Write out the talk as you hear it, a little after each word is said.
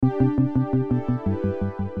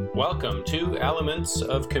Welcome to Elements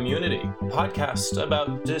of Community, a podcast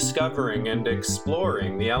about discovering and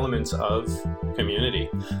exploring the elements of community.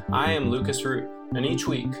 I am Lucas Root, and each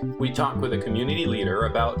week we talk with a community leader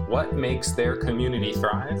about what makes their community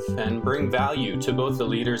thrive and bring value to both the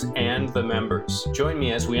leaders and the members. Join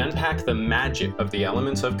me as we unpack the magic of the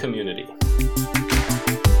elements of community.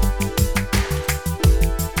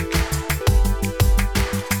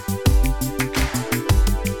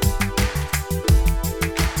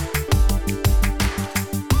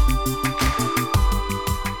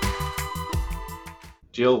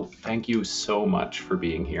 Jill, thank you so much for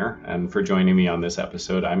being here and for joining me on this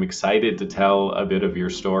episode. I'm excited to tell a bit of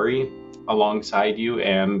your story alongside you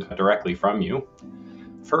and directly from you.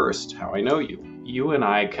 First, how I know you. You and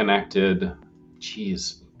I connected, a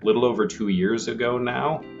little over 2 years ago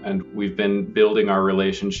now, and we've been building our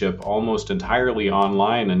relationship almost entirely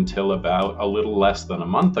online until about a little less than a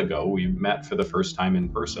month ago. We met for the first time in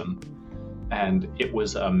person, and it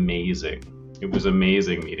was amazing. It was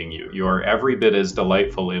amazing meeting you. You're every bit as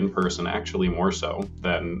delightful in person, actually more so,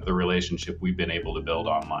 than the relationship we've been able to build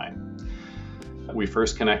online. We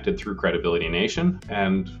first connected through Credibility Nation,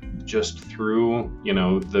 and just through,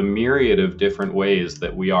 the myriad of different ways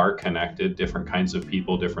that we are connected, different kinds of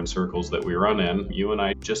people, different circles that we run in, you and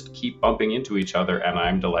I just keep bumping into each other, and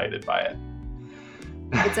I'm delighted by it.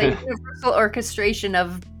 It's a universal orchestration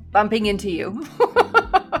of bumping into you.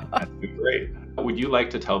 That's great. Would you like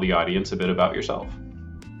to tell the audience a bit about yourself?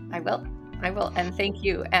 I will. And thank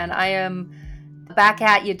you. And I am back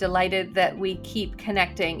at you, delighted that we keep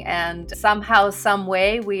connecting. And somehow, some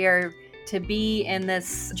way, we are to be in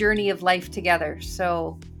this journey of life together.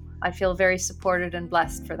 So I feel very supported and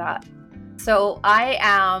blessed for that. So I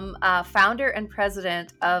am founder and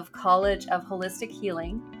president of College of Holistic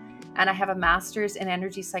Healing. And I have a master's in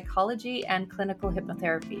energy psychology and clinical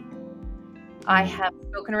hypnotherapy. I have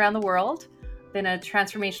spoken around the world, been a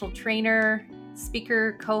transformational trainer,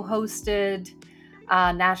 speaker, co-hosted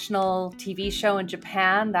a national TV show in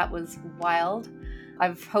Japan. That was wild.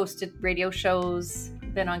 I've hosted radio shows,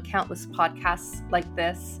 been on countless podcasts like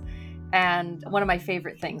this, and one of my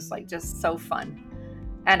favorite things, just so fun.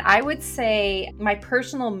 And I would say my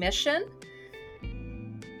personal mission,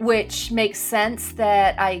 which makes sense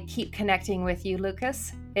that I keep connecting with you,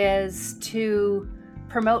 Lucas, is to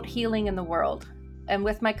promote healing in the world. And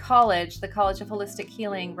with my college, the College of Holistic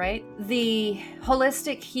Healing, right? The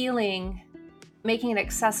holistic healing, making it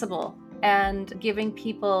accessible and giving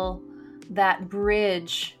people that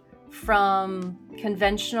bridge from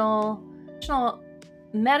conventional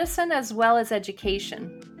medicine as well as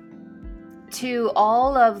education to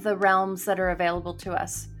all of the realms that are available to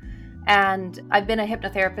us. And I've been a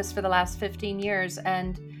hypnotherapist for the last 15 years.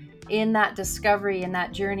 And in that discovery, in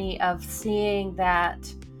that journey of seeing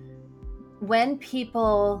that when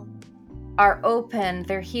people are open,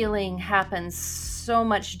 their healing happens so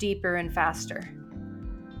much deeper and faster.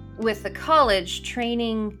 With the college,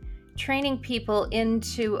 training people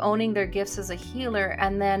into owning their gifts as a healer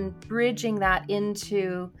and then bridging that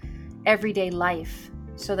into everyday life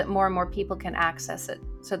so that more and more people can access it,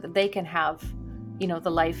 so that they can have, the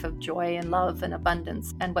life of joy and love and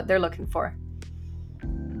abundance and what they're looking for.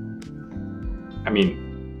 I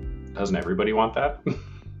mean, doesn't everybody want that?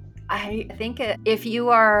 I think if you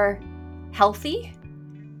are healthy,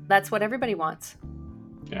 that's what everybody wants.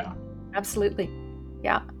 Yeah. Absolutely.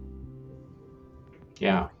 Yeah.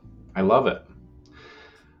 Yeah. I love it.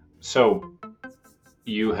 So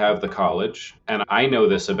you have the college, and I know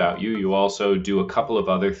this about you. You also do a couple of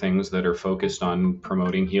other things that are focused on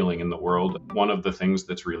promoting healing in the world. One of the things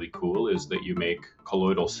that's really cool is that you make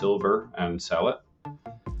colloidal silver and sell it.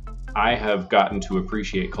 I have gotten to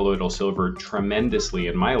appreciate colloidal silver tremendously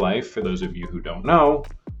in my life. For those of you who don't know,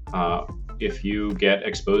 if you get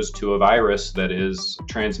exposed to a virus that is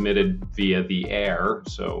transmitted via the air,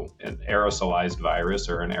 so an aerosolized virus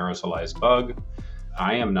or an aerosolized bug,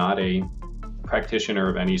 I am not a practitioner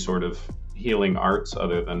of any sort of healing arts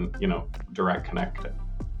other than, direct connected.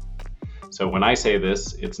 So when I say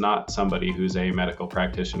this, it's not somebody who's a medical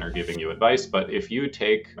practitioner giving you advice, but if you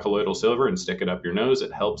take colloidal silver and stick it up your nose,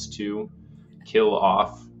 it helps to kill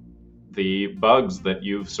off the bugs that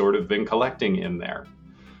you've sort of been collecting in there.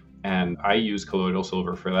 And I use colloidal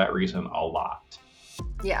silver for that reason a lot.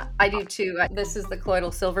 Yeah, I do too. This is the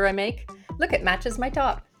colloidal silver I make. Look, it matches my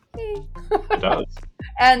top. It does.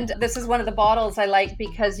 And this is one of the bottles I like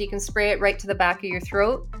because you can spray it right to the back of your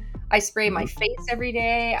throat. I spray my face every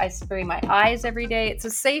day. I spray my eyes every day. It's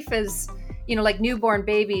as safe as, like newborn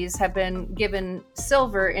babies have been given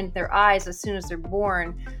silver in their eyes as soon as they're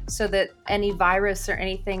born so that any virus or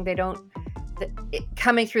anything, they don't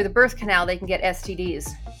coming through the birth canal, they can get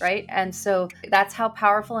STDs, right? And so that's how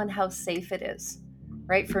powerful and how safe it is,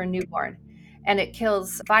 right, for a newborn. And it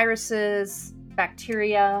kills viruses,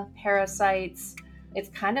 bacteria, parasites. It's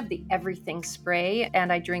kind of the everything spray,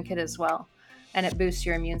 and I drink it as well. And it boosts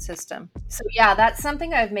your immune system. So yeah, that's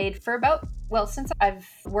something I've made for since I've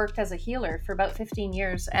worked as a healer for about 15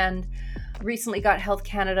 years, and recently got Health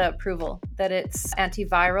Canada approval that it's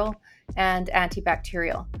antiviral and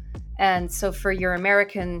antibacterial. And so for your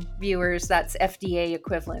American viewers, that's FDA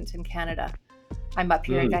equivalent in Canada. I'm up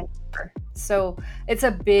here in Vancouver. So it's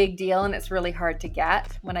a big deal, and it's really hard to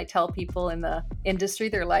get. When I tell people in the industry,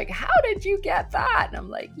 they're like, how did you get that? And I'm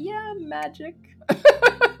like, yeah, magic. Kind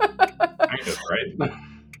of, right?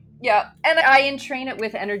 Yeah. And I entrain it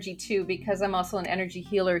with energy too, because I'm also an energy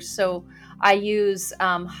healer. So I use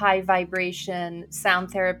high vibration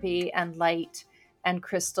sound therapy and light and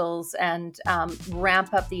crystals, and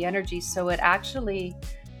ramp up the energy so it actually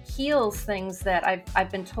heals things that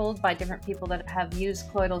I've been told by different people that have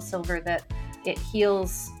used colloidal silver that it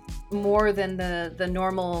heals more than the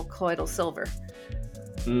normal colloidal silver.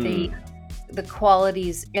 The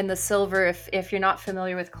qualities in the silver, if you're not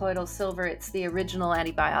familiar with colloidal silver, it's the original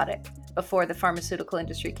antibiotic before the pharmaceutical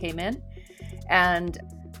industry came in. And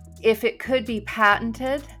if it could be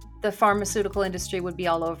patented, the pharmaceutical industry would be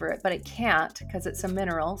all over it, but it can't because it's a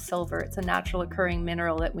mineral, silver. It's a natural occurring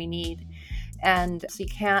mineral that we need. And so you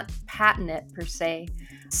can't patent it per se.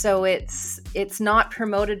 So it's not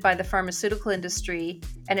promoted by the pharmaceutical industry,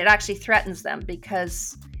 and it actually threatens them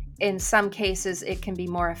because in some cases it can be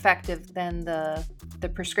more effective than the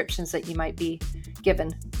prescriptions that you might be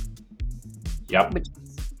given. Yep. Which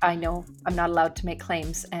I know I'm not allowed to make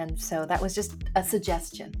claims, and so that was just a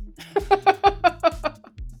suggestion.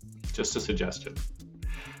 Just a suggestion.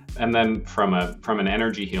 And then from an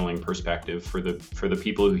energy healing perspective, for the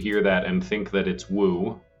people who hear that and think that it's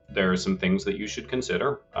woo, there are some things that you should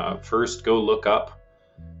consider. First, go look up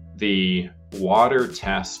the water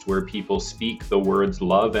test where people speak the words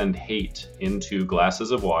love and hate into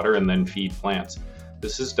glasses of water and then feed plants.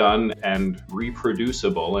 This is done and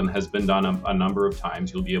reproducible and has been done a number of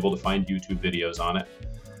times. You'll be able to find YouTube videos on it.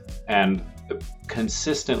 And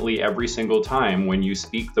consistently every single time when you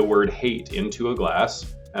speak the word hate into a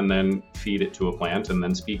glass and then feed it to a plant, and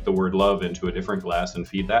then speak the word love into a different glass and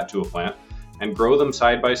feed that to a plant, and grow them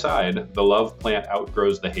side by side, the love plant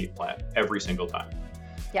outgrows the hate plant every single time.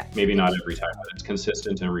 Yeah. Maybe not every time, but it's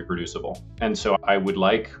consistent and reproducible. And so I would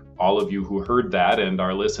like all of you who heard that and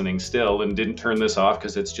are listening still and didn't turn this off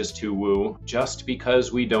because it's just too woo. Just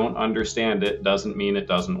because we don't understand it doesn't mean it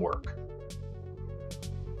doesn't work.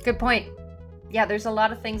 Good point. Yeah, there's a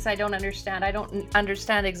lot of things I don't understand. I don't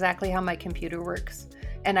understand exactly how my computer works,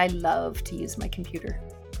 and I love to use my computer.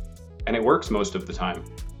 And it works most of the time.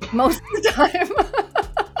 Most of the time.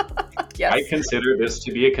 Yes. I consider this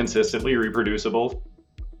to be a consistently reproducible,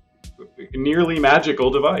 nearly magical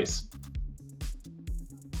device.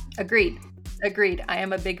 Agreed. I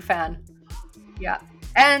am a big fan. Yeah.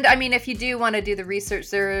 And I mean, if you do want to do the research,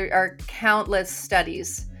 there are countless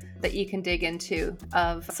studies that you can dig into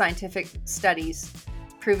of scientific studies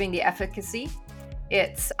proving the efficacy.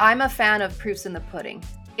 I'm a fan of proofs in the pudding.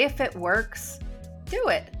 If it works, do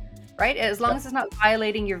it, right? As long as it's not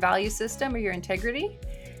violating your value system or your integrity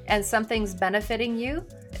and something's benefiting you,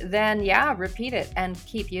 then yeah, repeat it and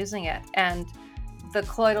keep using it. And the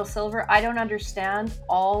colloidal silver, I don't understand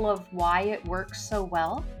all of why it works so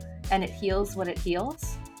well and it heals what it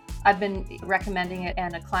heals. I've been recommending it,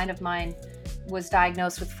 and a client of mine was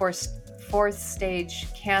diagnosed with fourth stage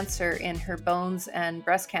cancer in her bones and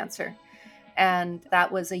breast cancer. And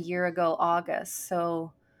that was a year ago, August.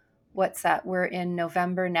 So what's that? We're in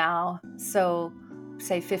November now. So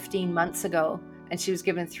say 15 months ago, and she was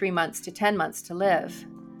given 3 months to 10 months to live.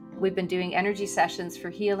 We've been doing energy sessions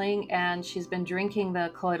for healing, and she's been drinking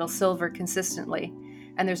the colloidal silver consistently.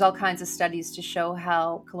 And there's all kinds of studies to show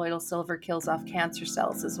how colloidal silver kills off cancer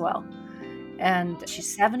cells as well. And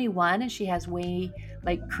she's 71 and she has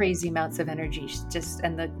crazy amounts of energy. She's just,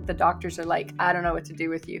 and the doctors are like, I don't know what to do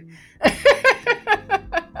with you.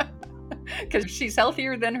 Because she's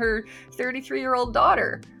healthier than her 33-year-old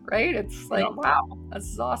daughter, right? It's like, wow, this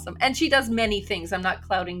is awesome. And she does many things. I'm not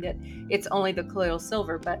clouding that it's only the colloidal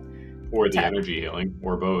silver, but... Or the energy healing,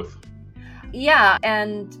 or both. Yeah,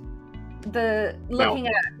 and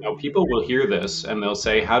Now, people will hear this and they'll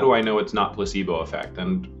say, how do I know it's not placebo effect?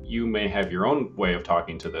 And you may have your own way of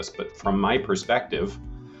talking to this, but from my perspective,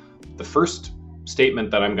 the first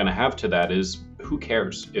statement that I'm going to have to that is, who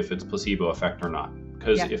cares if it's placebo effect or not?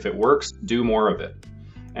 Because if it works, do more of it.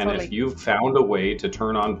 And Totally. if you've found a way to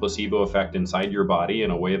turn on placebo effect inside your body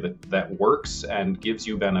in a way that works and gives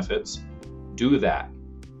you benefits, do that.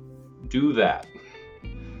 Do that.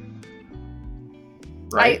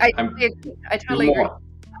 Right? I Do totally agree. more.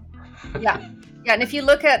 Yeah. Yeah. And if you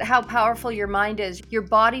look at how powerful your mind is, your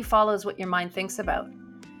body follows what your mind thinks about.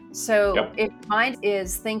 So Yep. if your mind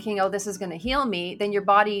is thinking, oh, this is going to heal me, then your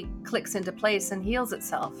body clicks into place and heals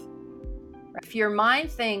itself. If your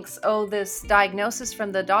mind thinks, oh, this diagnosis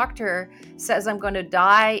from the doctor says I'm going to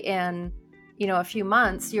die in, a few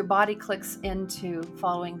months, your body clicks into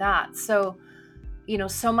following that. So,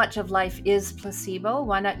 so much of life is placebo.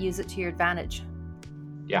 Why not use it to your advantage?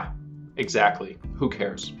 Yeah, exactly. Who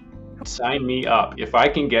cares? Sign me up. If I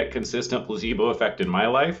can get consistent placebo effect in my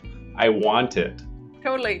life, I want it.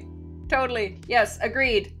 Totally. Yes,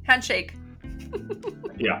 agreed. Handshake.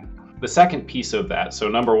 Yeah. The second piece of that, so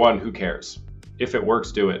number one, who cares? If it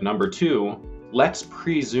works, do it. Number two, let's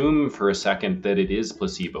presume for a second that it is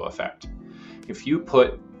placebo effect. If you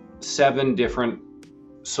put 7 different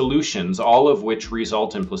solutions, all of which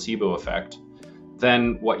result in placebo effect,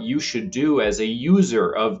 then what you should do as a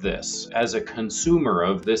user of this, as a consumer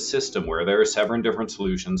of this system where there are 7 different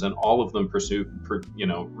solutions and all of them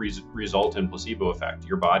result in placebo effect,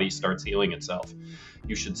 your body starts healing itself.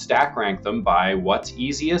 You should stack rank them by what's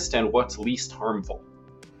easiest and what's least harmful.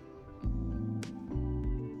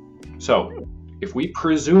 So, if we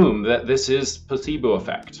presume that this is placebo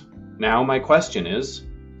effect, now my question is,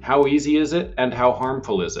 how easy is it and how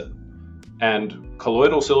harmful is it? And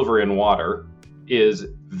colloidal silver in water is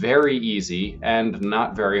very easy and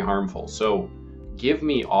not very harmful. So give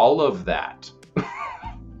me all of that.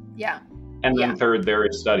 Yeah. And then third, there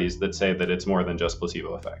is studies that say that it's more than just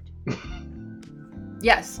placebo effect.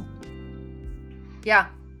 Yes. Yeah.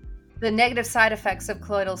 The negative side effects of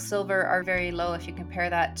colloidal silver are very low if you compare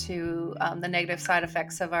that to the negative side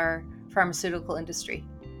effects of our pharmaceutical industry.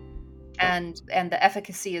 And the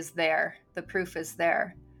efficacy is there. The proof is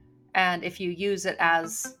there. And if you use it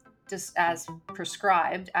as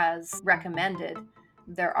prescribed, as recommended,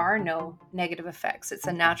 there are no negative effects. It's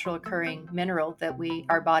a natural occurring mineral that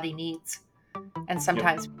our body needs. And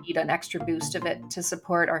sometimes we need an extra boost of it to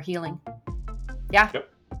support our healing. Yeah. Yep.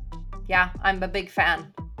 Yeah, I'm a big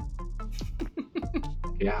fan.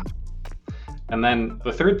 Yeah. And then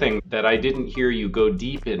the third thing that I didn't hear you go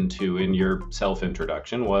deep into in your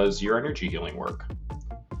self-introduction was your energy healing work.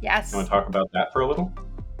 Yes. You want to talk about that for a little?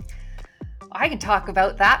 I can talk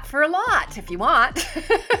about that for a lot if you want.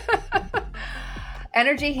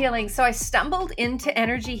 Energy healing. So I stumbled into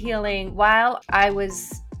energy healing while I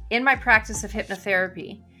was in my practice of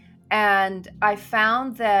hypnotherapy. And I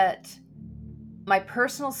found that my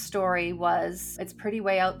personal story it's pretty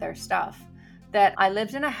way out there stuff. That I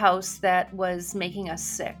lived in a house that was making us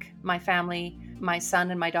sick. My family, my son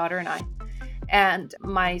and my daughter and I. And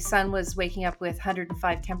my son was waking up with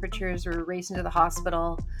 105 temperatures. We were racing to the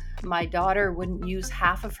hospital. My daughter wouldn't use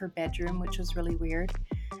half of her bedroom, which was really weird.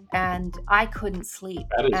 And I couldn't sleep.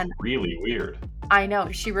 That is really weird. I know.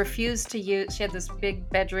 She had this big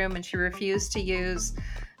bedroom and she refused to use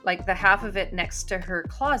like the half of it next to her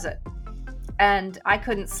closet. And I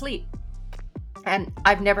couldn't sleep. And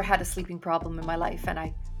I've never had a sleeping problem in my life and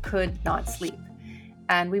I could not sleep.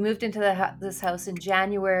 And we moved into this house in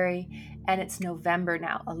January and it's November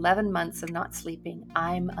now, 11 months of not sleeping.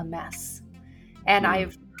 I'm a mess. And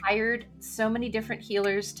I've hired so many different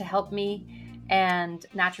healers to help me and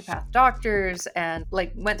naturopath doctors and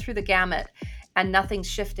went through the gamut and nothing's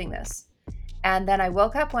shifting this. And then I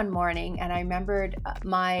woke up one morning and I remembered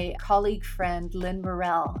my colleague friend, Lynn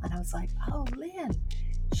Morell. And I was like, oh, Lynn,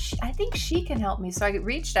 I think she can help me. So I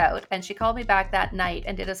reached out and she called me back that night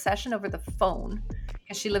and did a session over the phone.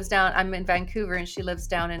 Because she lives I'm in Vancouver and she lives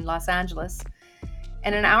down in Los Angeles.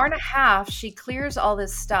 In an hour and a half, she clears all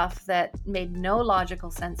this stuff that made no logical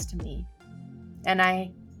sense to me. And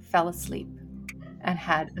I fell asleep and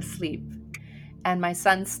had a sleep. And my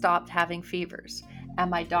son stopped having fevers. And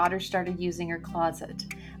my daughter started using her closet.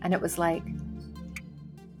 And it was like,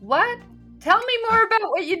 what? Tell me more about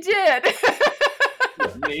what you did.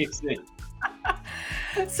 Amazing.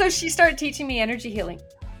 So she started teaching me energy healing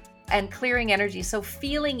and clearing energy. So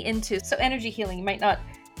energy healing, you might not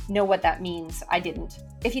know what that means. I didn't.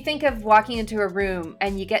 If you think of walking into a room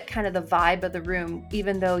and you get kind of the vibe of the room,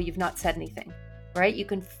 even though you've not said anything, right? You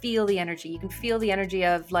can feel the energy. You can feel the energy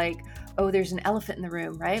of oh, there's an elephant in the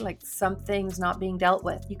room, right? Like something's not being dealt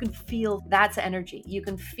with. You can feel that's energy. You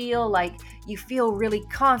can feel you feel really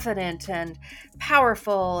confident and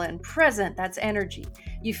powerful and present. That's energy.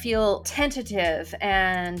 You feel tentative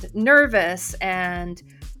and nervous and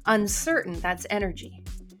uncertain. That's energy,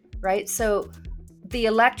 right? So the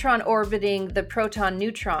electron orbiting the proton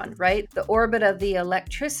neutron, right? The orbit of the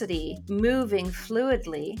electricity moving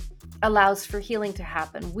fluidly allows for healing to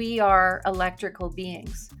happen. We are electrical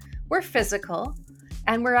beings. We're physical,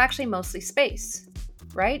 and we're actually mostly space,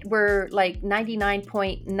 right? We're like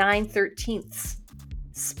 99.913ths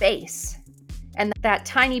space. And that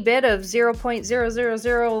tiny bit of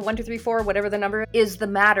 0.00012334, whatever the number is, the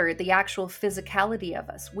matter, the actual physicality of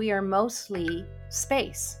us. We are mostly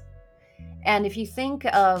space. And if you think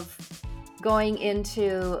of going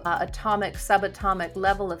into atomic, subatomic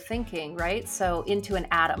level of thinking, right? So into an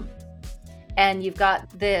atom, and you've got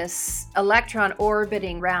this electron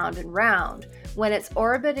orbiting round and round. When it's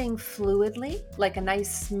orbiting fluidly, like a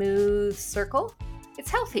nice smooth circle, it's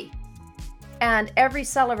healthy. And every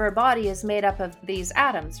cell of our body is made up of these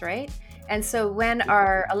atoms, right? And so when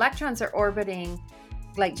our electrons are orbiting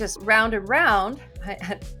like just round and round,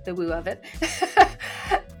 the woo of it,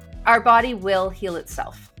 our body will heal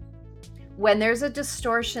itself. When there's a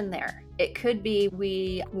distortion there, it could be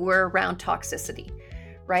we're around toxicity,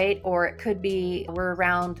 right? Or it could be we're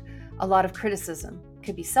around a lot of criticism. It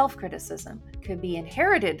could be self-criticism. It could be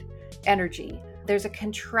inherited energy. There's a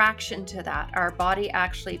contraction to that. Our body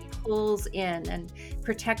actually pulls in and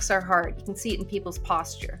protects our heart. You can see it in people's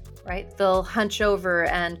posture, right? They'll hunch over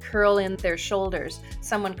and curl in their shoulders.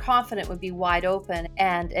 Someone confident would be wide open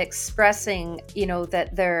and expressing,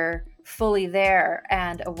 that they're fully there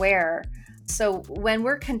and aware. So when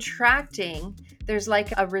we're contracting, there's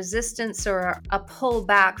like a resistance or a pull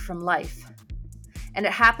back from life. And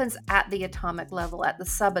it happens at the atomic level, at the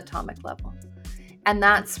subatomic level. And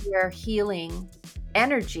that's where healing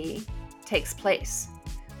energy takes place.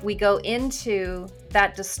 We go into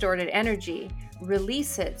that distorted energy,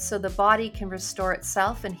 release it so the body can restore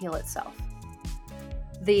itself and heal itself.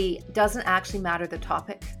 Doesn't actually matter the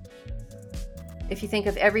topic. If you think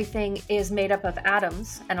of everything is made up of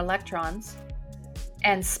atoms and electrons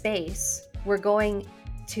and space, we're going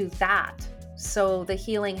to that. So the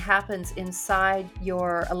healing happens inside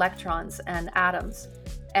your electrons and atoms.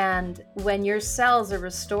 And when your cells are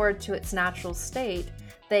restored to its natural state,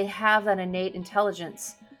 they have that innate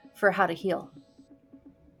intelligence for how to heal.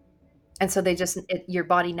 And so your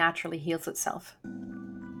body naturally heals itself.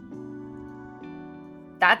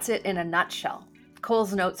 That's it in a nutshell.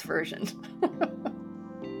 Cole's Notes version.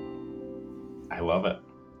 I love it.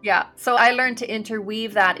 Yeah. So I learned to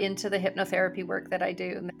interweave that into the hypnotherapy work that I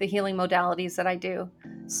do, the healing modalities that I do,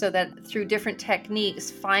 so that through different techniques,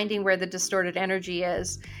 finding where the distorted energy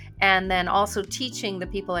is, and then also teaching the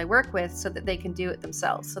people I work with so that they can do it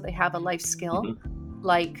themselves. So they have a life skill. Mm-hmm.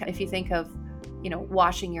 Like if you think of,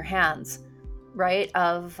 washing your hands, right?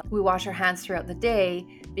 We wash our hands throughout the day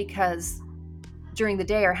because during the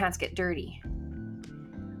day our hands get dirty.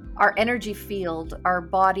 Our energy field, our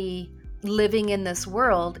body living in this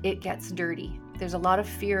world, it gets dirty. There's a lot of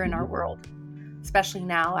fear in our world, especially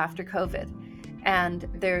now after COVID. And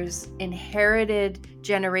there's inherited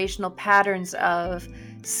generational patterns of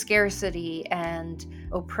scarcity and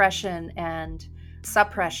oppression and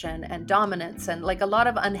suppression and dominance and like a lot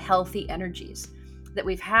of unhealthy energies that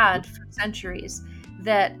we've had for centuries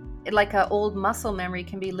that like an old muscle memory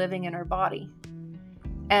can be living in our body.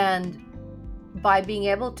 And by being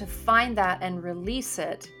able to find that and release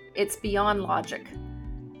it, it's beyond logic.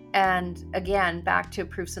 And again, back to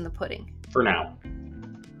proofs in the pudding. For now.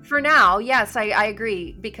 For now, yes, I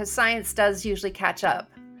agree, because science does usually catch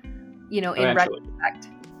up, in retrospect.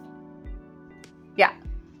 Yeah.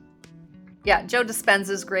 Yeah, Joe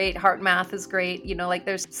Dispenza's great, Heart Math is great.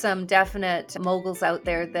 There's some definite moguls out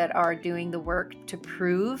there that are doing the work to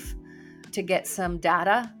prove, to get some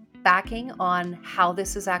data backing on how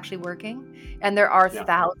this is actually working. And there are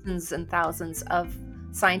thousands and thousands of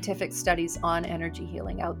scientific studies on energy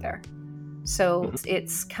healing out there. So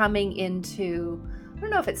it's coming into, I don't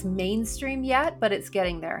know if it's mainstream yet, but it's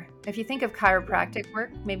getting there. If you think of chiropractic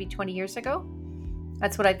work maybe 20 years ago,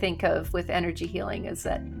 that's what I think of with energy healing, is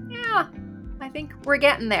that, I think we're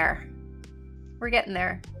getting there. We're getting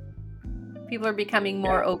there. People are becoming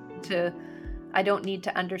more open to, I don't need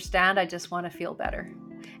to understand, I just want to feel better.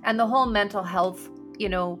 And the whole mental health,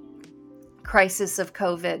 crisis of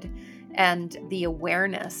COVID and the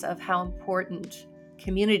awareness of how important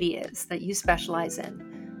community is that you specialize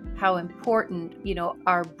in, how important,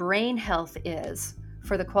 our brain health is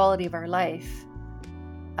for the quality of our life.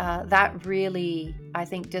 That really, I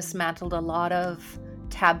think, dismantled a lot of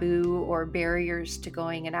taboo or barriers to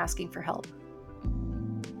going and asking for help.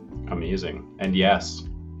 Amazing. And yes.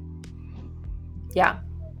 Yeah.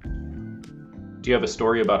 Do you have a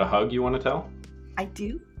story about a hug you want to tell? I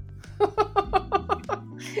do.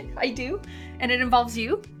 I do. And it involves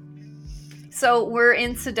you. So we're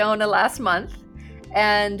in Sedona last month,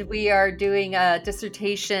 and we are doing a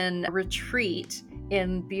dissertation retreat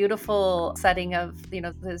in beautiful setting of,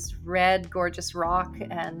 this red, gorgeous rock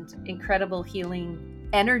and incredible healing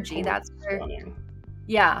energy. Oh, That's where, stunning.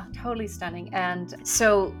 yeah, totally stunning. And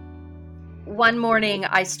so one morning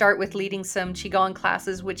I start with leading some Qigong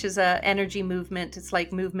classes, which is a energy movement. It's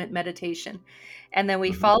like movement meditation. And then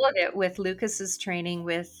we followed it with Lucas's training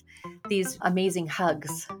with these amazing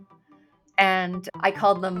hugs. And I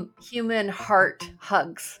called them human heart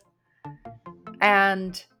hugs.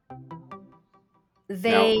 And Now,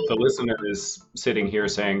 they, the listener is sitting here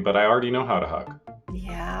saying, but I already know how to hug.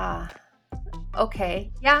 yeah,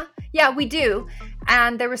 okay. Yeah, we do.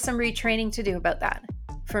 And there was some retraining to do about that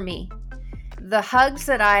for me. The hugs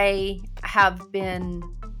that I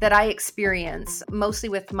experience mostly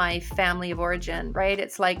with my family of origin, right?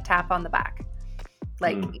 It's like tap on the back,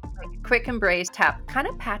 like quick embrace, tap, kind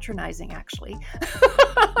of patronizing actually.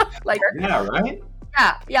 Yeah, right?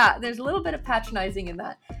 Yeah. There's a little bit of patronizing in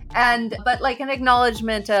that. But like an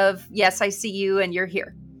acknowledgement of, yes, I see you and you're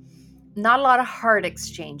here. Not a lot of heart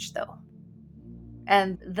exchange though.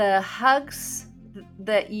 And the hugs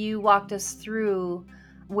that you walked us through,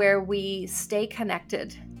 where we stay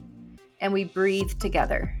connected and we breathe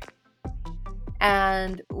together.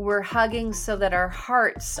 And we're hugging so that our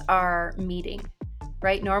hearts are meeting,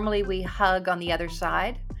 right? Normally we hug on the other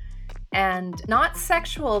side, and not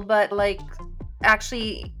sexual, but like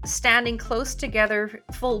actually standing close together,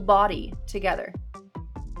 full body together,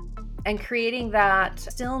 and creating that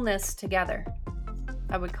stillness together,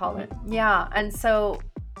 I would call it. Yeah. And so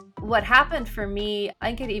what happened for me,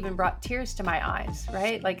 I think it even brought tears to my eyes,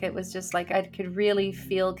 right? Like it was just like I could really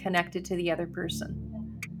feel connected to the other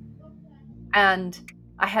person. And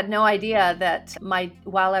I had no idea that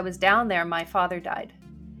while I was down there, my father died.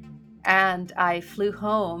 And I flew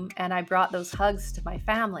home and I brought those hugs to my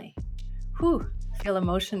family. Whew, I feel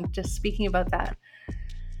emotion just speaking about that.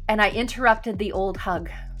 And I interrupted the old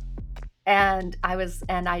hug. And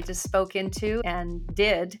I just spoke into and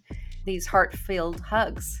did these heart-filled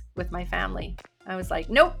hugs with my family. I was like,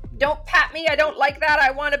 nope, don't pat me. I don't like that. I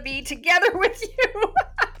want to be together with you.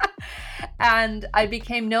 And I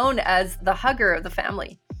became known as the hugger of the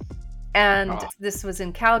family. And This was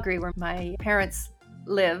in Calgary, where my parents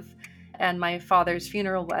live and my father's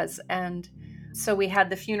funeral was. And so we had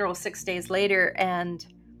the funeral 6 days later, and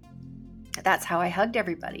that's how I hugged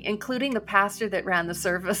everybody, including the pastor that ran the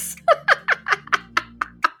service.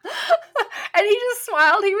 And he just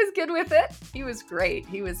smiled. He was good with it. He was great.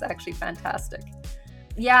 He was actually fantastic.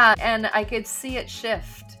 Yeah, and I could see it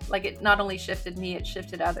shift. Like it not only shifted me, it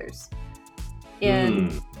shifted others.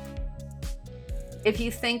 And if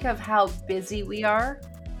you think of how busy we are,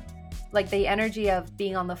 like the energy of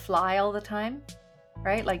being on the fly all the time,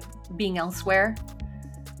 right? Like being elsewhere.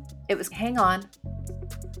 It was, hang on.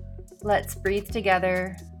 Let's breathe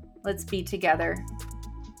together. Let's be together.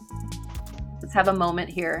 Let's have a moment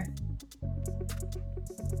here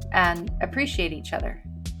and appreciate each other.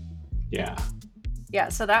 Yeah,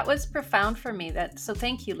 so that was profound for me. So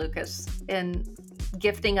thank you, Lucas, in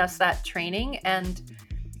gifting us that training, and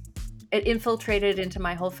it infiltrated into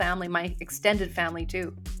my whole family, my extended family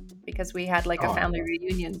too, because we had like a family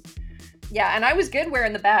reunion. Yeah, and I was good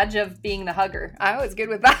wearing the badge of being the hugger. I was good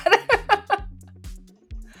with that.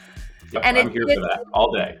 Yep, and I'm here for that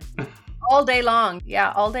all day. All day long.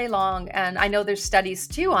 Yeah, all day long. And I know there's studies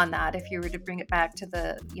too on that. If you were to bring it back to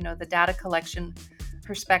the data collection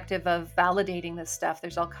perspective of validating this stuff,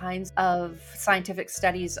 there's all kinds of scientific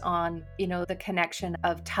studies on, the connection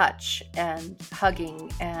of touch and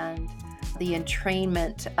hugging and the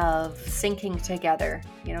entrainment of syncing together,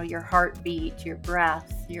 your heartbeat, your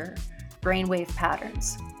breath, your brainwave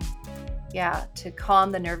patterns. Yeah, to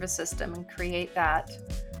calm the nervous system and create that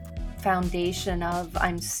foundation of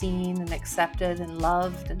I'm seen and accepted and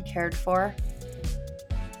loved and cared for.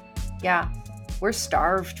 Yeah, we're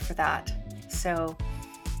starved for that. So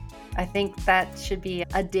I think that should be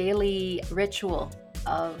a daily ritual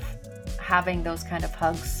of having those kind of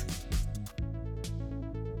hugs.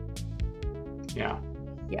 Yeah.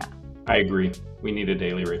 Yeah. I agree. We need a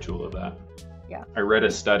daily ritual of that. Yeah. I read a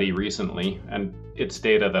study recently, and it's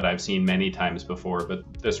data that I've seen many times before, but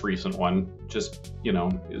this recent one just,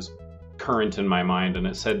 is current in my mind, and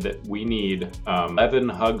it said that we need 11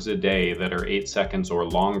 hugs a day that are 8 seconds or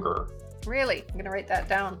longer. Really? I'm going to write that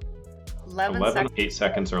down. 11 seconds. 8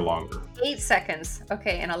 seconds or longer. 8 seconds.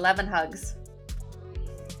 Okay, and 11 hugs.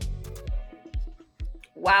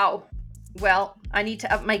 Wow. Well, I need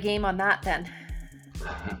to up my game on that then.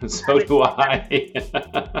 So do I.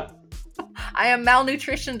 I am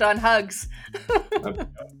malnutritioned on hugs.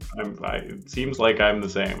 It seems like I'm the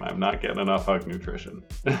same. I'm not getting enough hug nutrition.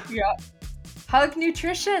 Yeah. Hug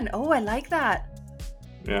nutrition. Oh, I like that.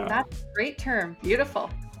 Yeah. That's a great term. Beautiful.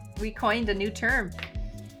 We coined a new term.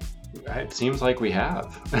 It seems like we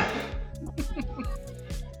have.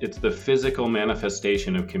 It's the physical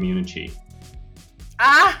manifestation of community.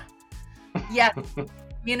 Ah, yes.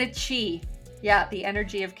 Community. Yeah, the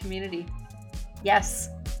energy of community. Yes.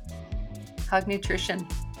 Hug nutrition.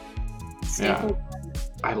 Staple. Yeah.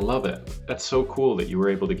 I love it. That's so cool that you were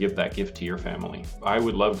able to give that gift to your family. I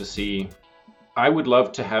would love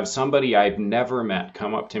to have somebody I've never met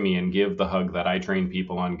come up to me and give the hug that I train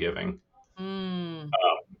people on giving.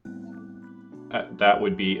 That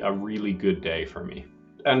would be a really good day for me.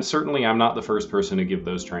 And certainly I'm not the first person to give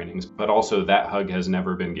those trainings, but also that hug has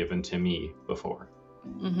never been given to me before.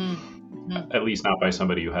 At least not by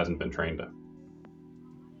somebody who hasn't been trained.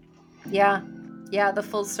 Yeah. Yeah, the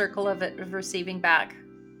full circle of it, of receiving back.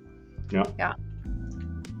 Yeah.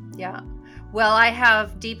 Yeah. Well, I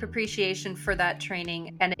have deep appreciation for that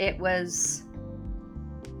training, and it was,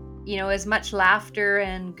 as much laughter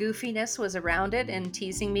and goofiness was around it and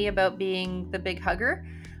teasing me about being the big hugger.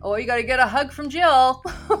 Oh, you got to get a hug from Jill.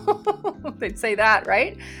 They'd say that,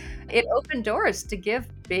 right? It opened doors to give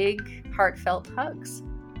big, heartfelt hugs.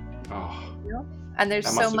 Oh. And there's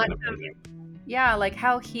that so must have much been amazing. Yeah, like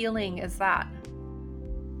how healing is that?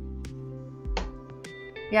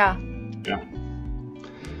 Yeah.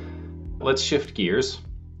 Let's shift gears.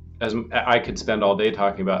 As I could spend all day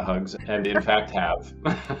talking about hugs, and in fact have.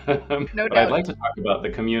 No but doubt. I'd like to talk about the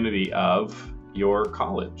community of your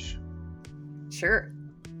college. Sure.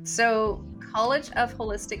 So, College of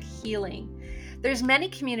Holistic Healing. There's many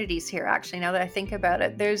communities here, actually, now that I think about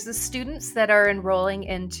it. There's the students that are enrolling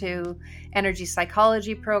into energy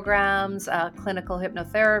psychology programs, clinical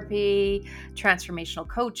hypnotherapy, transformational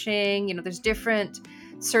coaching. There's different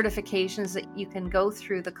certifications that you can go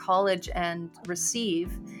through the college and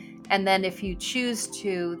receive. And then if you choose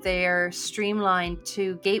to, they're streamlined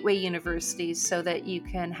to gateway universities so that you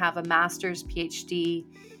can have a master's, PhD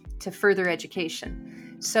to further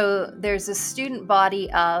education. So there's a student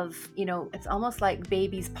body of, it's almost like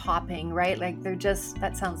babies popping, right? Like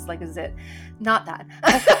that sounds like a zit. Not that.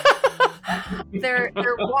 They're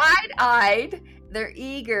wide-eyed, they're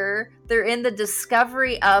eager, they're in the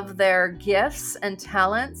discovery of their gifts and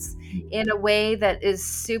talents in a way that is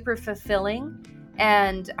super fulfilling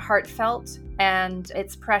and heartfelt, and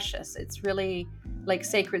it's precious. It's really like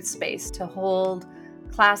sacred space to hold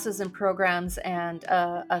classes and programs and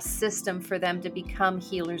a system for them to become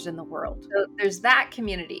healers in the world. So there's that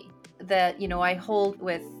community that, I hold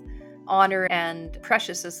with honor, and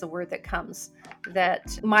precious is the word that comes.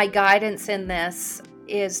 That my guidance in this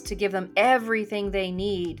is to give them everything they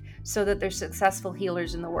need so that they're successful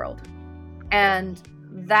healers in the world. And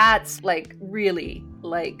that's really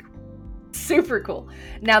super cool.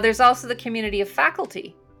 Now there's also the community of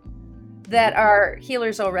faculty that are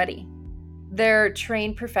healers already. They're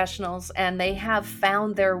trained professionals and they have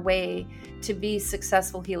found their way to be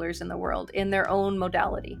successful healers in the world in their own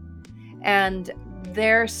modality. And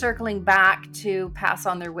they're circling back to pass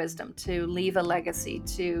on their wisdom, to leave a legacy,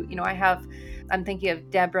 I'm thinking of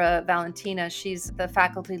Deborah Valentina. She's the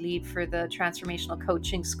faculty lead for the transformational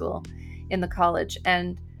coaching school in the college.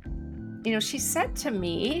 And, she said to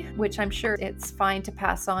me, which I'm sure it's fine to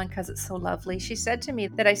pass on because it's so lovely. She said to me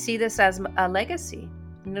that I see this as a legacy,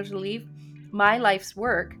 to leave my life's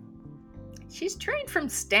work. She's trained from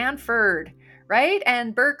Stanford, right?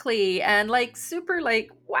 And Berkeley, and super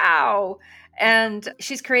wow. And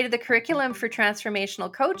she's created the curriculum for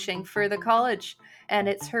transformational coaching for the college. And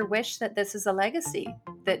it's her wish that this is a legacy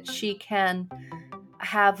that she can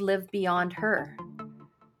have live beyond her.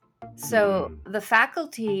 So the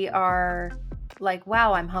faculty are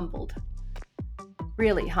wow, I'm humbled.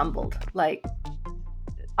 Really humbled.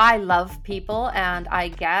 I love people, and I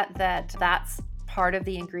get that that's part of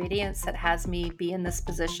the ingredients that has me be in this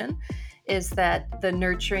position, is that the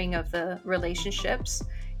nurturing of the relationships.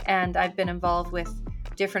 And I've been involved with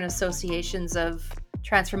different associations of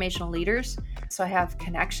transformational leaders. So I have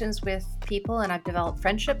connections with people and I've developed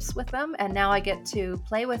friendships with them. And now I get to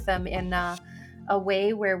play with them in a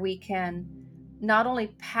way where we can not only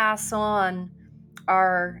pass on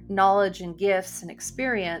our knowledge and gifts and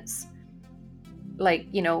experience,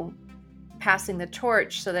 passing the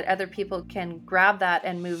torch so that other people can grab that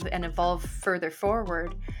and move and evolve further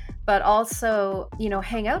forward, but also,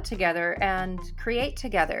 hang out together and create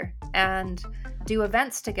together and do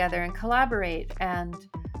events together and collaborate. And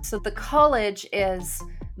so the college is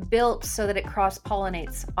built so that it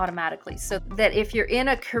cross-pollinates automatically. So that if you're in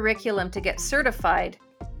a curriculum to get certified,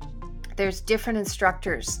 there's different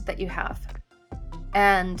instructors that you have.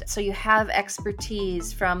 And so you have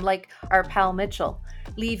expertise from like our pal Mitchell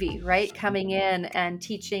Levy, right? Coming in and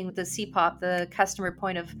teaching the CPOP, the customer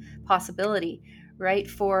point of possibility, right?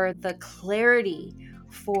 For the clarity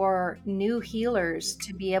for new healers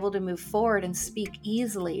to be able to move forward and speak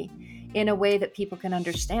easily in a way that people can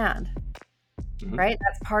understand, right?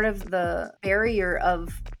 That's part of the barrier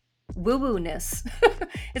of woo-woo-ness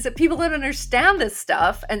is that people don't understand this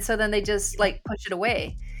stuff. And so then they just like push it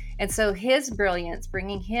away. And so his brilliance,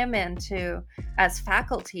 bringing him into as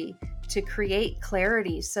faculty to create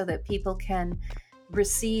clarity so that people can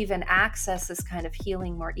receive and access this kind of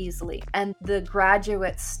healing more easily. And the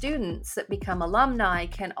graduate students that become alumni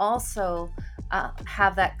can also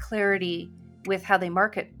have that clarity with how they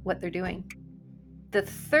market what they're doing. The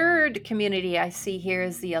third community I see here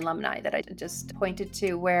is the alumni that I just pointed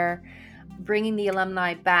to, where bringing the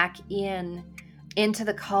alumni back into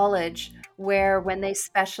the college, where when they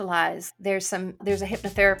specialize, there's a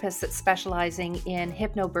hypnotherapist that's specializing in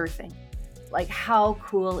hypnobirthing. Like, how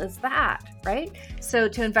cool is that, right? So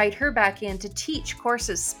to invite her back in to teach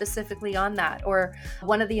courses specifically on that, or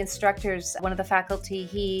one of the instructors, one of the faculty,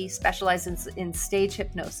 he specializes in stage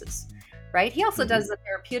hypnosis, right? He also does the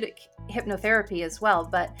therapeutic hypnotherapy as well,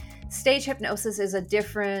 but stage hypnosis is a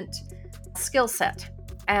different skill set.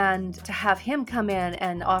 And to have him come in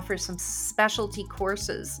and offer some specialty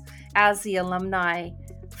courses as the alumni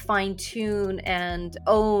fine-tune and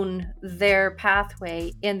own their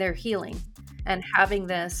pathway in their healing, and having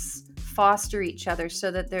this foster each other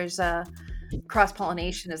so that there's a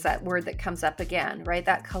cross-pollination is that word that comes up again, right?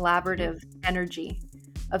 That collaborative energy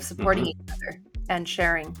of supporting each other and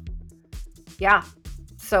sharing. Yeah.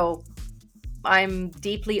 So I'm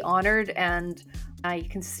deeply honored, and I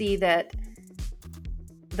can see that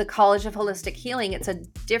the College of Holistic Healing, it's a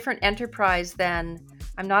different enterprise than,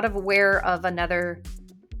 I'm not aware of another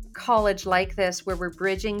college like this where we're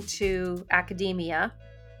bridging to academia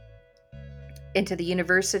into the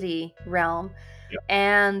university realm. Yep.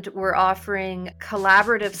 And we're offering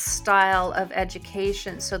collaborative style of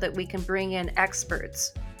education so that we can bring in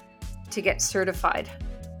experts to get certified.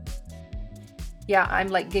 Yeah, I'm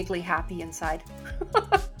like giggly happy inside.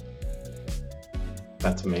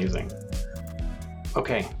 That's amazing.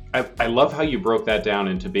 Okay, I love how you broke that down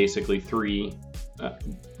into basically three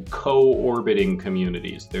co-orbiting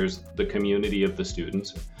communities. There's the community of the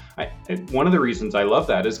students. One of the reasons I love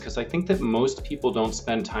that is because I think that most people don't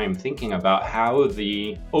spend time thinking about how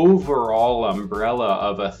the overall umbrella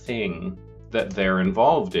of a thing that they're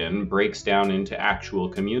involved in breaks down into actual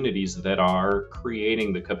communities that are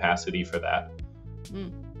creating the capacity for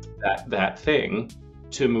that thing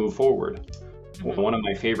to move forward. One of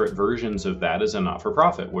my favorite versions of that is a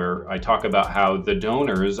not-for-profit, where I talk about how the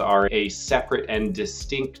donors are a separate and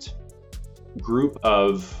distinct group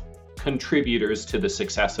of contributors to the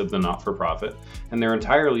success of the not-for-profit, and they're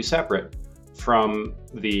entirely separate from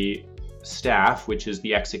the staff, which is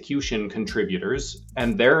the execution contributors,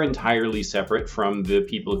 and they're entirely separate from the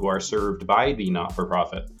people who are served by the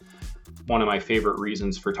not-for-profit. One of my favorite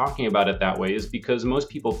reasons for talking about it that way is because most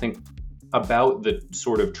people think about the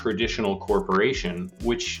sort of traditional corporation,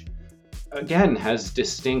 which again has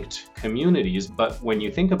distinct communities, but when you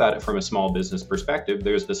think about it from a small business perspective,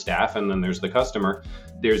 there's the staff and then there's the customer.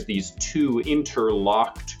 There's these two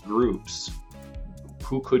interlocked groups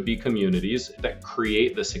who could be communities that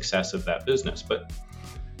create the success of that business. But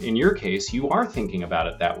in your case, you are thinking about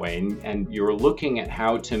it that way, and you're looking at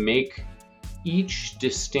how to make each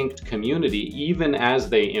distinct community, even as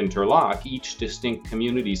they interlock, each distinct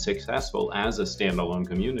community successful as a standalone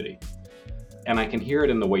community. And I can hear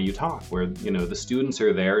it in the way you talk, where, the students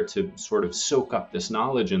are there to sort of soak up this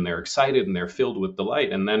knowledge, and they're excited and they're filled with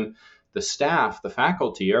delight. And then the staff, the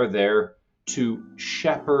faculty, are there to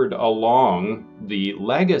shepherd along the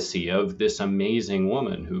legacy of this amazing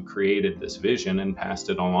woman who created this vision and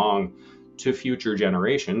passed it along to future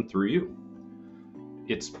generation through you.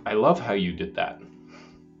 I love how you did that.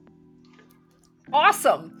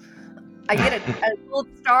 Awesome. I get a gold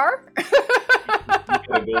star. You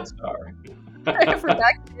get a gold star. For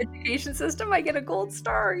back to the education system, I get a gold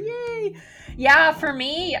star. Yay. Yeah, for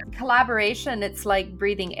me, collaboration, it's like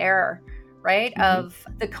breathing air, right? Of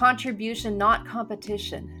the contribution, not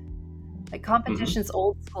competition. Like competition's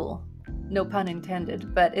old school. No pun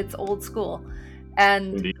intended, but it's old school.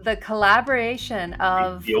 And Indeed. The collaboration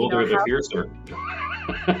of the older, the fiercer.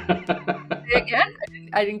 Again,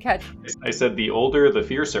 I didn't catch. I said the older, the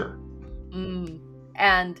fiercer.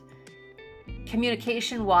 And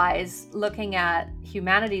communication-wise, looking at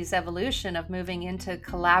humanity's evolution of moving into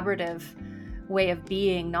collaborative way of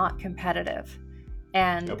being, not competitive.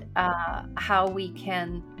 and Yep. how we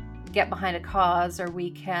can get behind a cause, or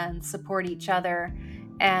we can support each other,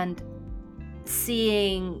 and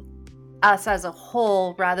seeing us as a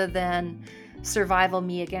whole rather than survival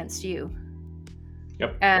me against you.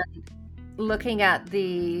 Yep. And looking at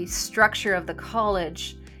the structure of the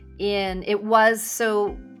college, it was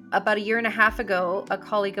so about a year and a half ago, a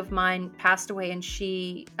colleague of mine passed away, and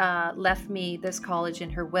she left me this college in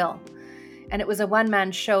her will. And it was a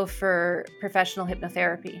one-man show for professional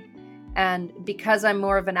hypnotherapy. And because I'm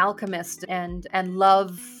more of an alchemist and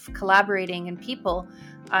love collaborating in people,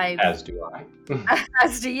 As do I.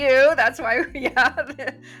 as do you. That's why,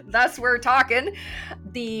 thus we're talking.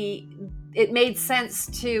 It made sense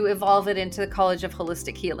to evolve it into the College of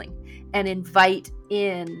Holistic Healing and invite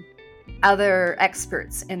in other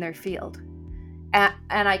experts in their field.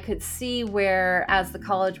 And I could see where, as the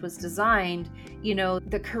college was designed,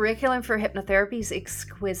 the curriculum for hypnotherapy is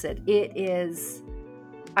exquisite. It is,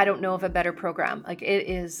 I don't know of a better program. Like, it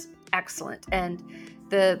is excellent. And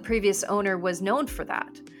the previous owner was known for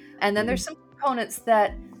that. And then there's some components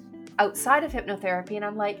that outside of hypnotherapy, and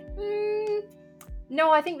I'm like,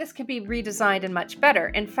 no, I think this could be redesigned and much better.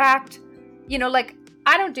 In fact, like,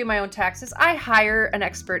 I don't do my own taxes. I hire an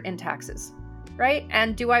expert in taxes, right?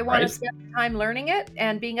 And do I want to spend time learning it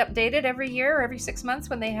and being updated every year or every 6 months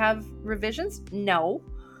when they have revisions? No.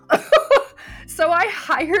 So I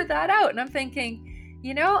hire that out, and I'm thinking,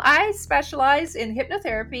 I specialize in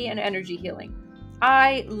hypnotherapy and energy healing.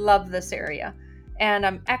 I love this area, and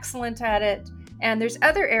I'm excellent at it. And there's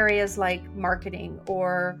other areas like marketing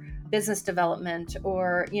or business development,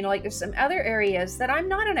 or, like, there's some other areas that I'm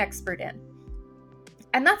not an expert in.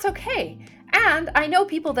 And that's okay. And I know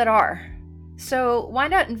people that are. So why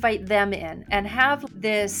not invite them in and have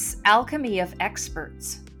this alchemy of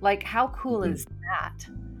experts? Like, how cool is that?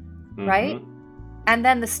 Right? And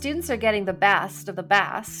then the students are getting the best of the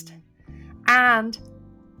best. And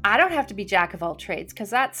I don't have to be jack of all trades, because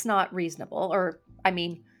that's not reasonable. Or,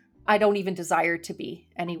 I don't even desire to be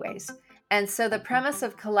anyways. And so the premise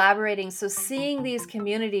of collaborating, so seeing these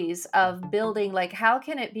communities of building, like, how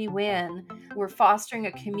can it be when we're fostering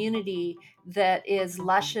a community that is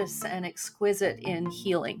luscious and exquisite in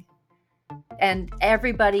healing? And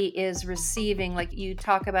everybody is receiving, like you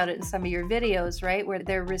talk about it in some of your videos, right? Where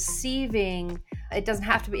they're receiving, it doesn't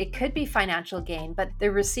have to be, it could be financial gain, but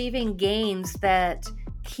they're receiving gains that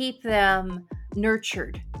keep them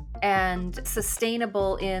nurtured and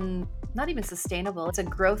sustainable in, not even sustainable, it's a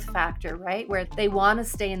growth factor, right? Where they want to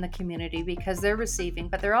stay in the community because they're receiving,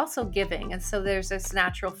 but they're also giving. And so there's this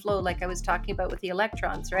natural flow, like I was talking about with the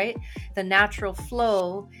electrons, right? The natural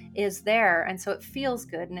flow is there. And so it feels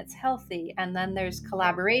good and it's healthy. And then there's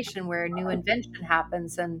collaboration where a new invention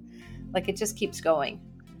happens, and like, it just keeps going.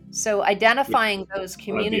 So identifying those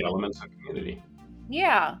communities. One of the elements of community.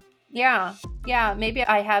 Yeah. Maybe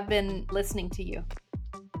I have been listening to you.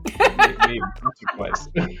 Maybe once or twice.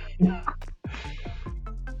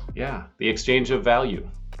 Yeah, the exchange of value.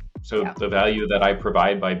 So the value that I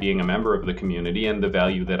provide by being a member of the community, and the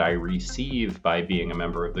value that I receive by being a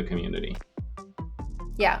member of the community.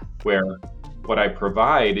 Yeah. Where what I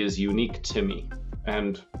provide is unique to me.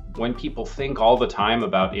 And when people think all the time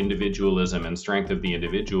about individualism and strength of the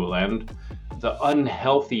individual, and the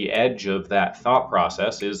unhealthy edge of that thought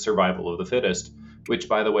process is survival of the fittest, which,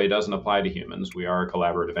 by the way, doesn't apply to humans. We are a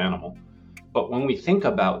collaborative animal. But when we think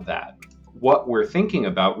about that, what we're thinking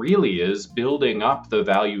about really is building up the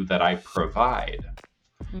value that I provide.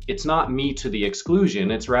 It's not me to the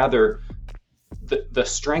exclusion. It's rather the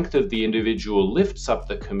strength of the individual lifts up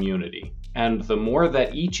the community. And the more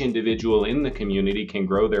that each individual in the community can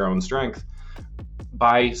grow their own strength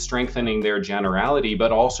by strengthening their generality,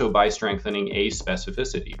 but also by strengthening a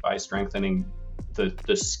specificity, by strengthening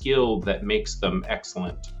the skill that makes them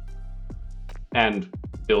excellent, and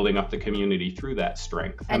building up the community through that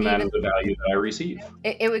strength, and then the value that I receive.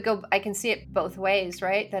 It would go, I can see it both ways,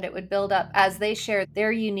 right? That it would build up as they share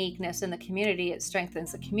their uniqueness in the community, it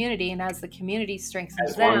strengthens the community, and as the community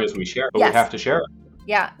strengthens them. As long as we share, but we have to share it.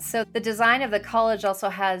 Yeah. So the design of the college also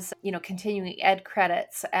has, continuing ed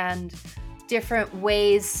credits and different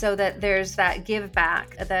ways so that there's that give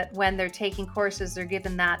back, that when they're taking courses, they're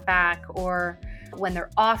given that back, or when they're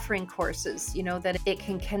offering courses, that it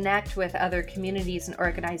can connect with other communities and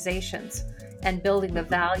organizations, and building the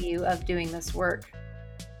value of doing this work.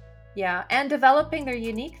 Yeah. And developing their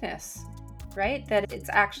uniqueness, right? That it's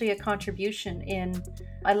actually a contribution in,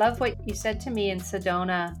 I love what you said to me in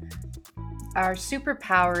Sedona, our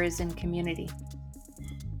superpower is in community.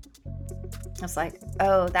 I was like,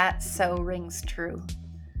 oh, that so rings true.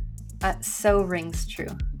 That so rings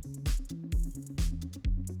true.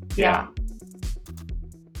 Yeah.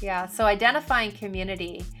 Yeah. So identifying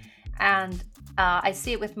community, and I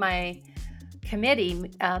see it with my committee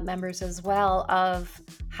members as well, of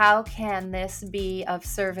how can this be of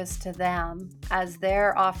service to them as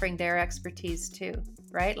they're offering their expertise too,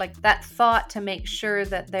 right? Like that thought to make sure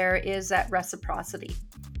that there is that reciprocity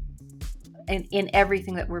in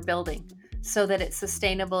everything that we're building, so that it's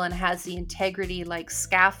sustainable and has the integrity, like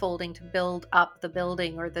scaffolding to build up the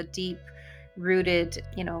building, or the deep rooted,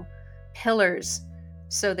 pillars,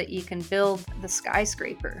 so that you can build the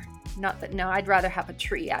skyscraper. Not that, no, I'd rather have a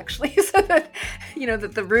tree actually, so that,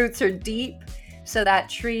 that the roots are deep, so that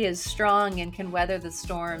tree is strong and can weather the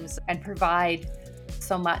storms and provide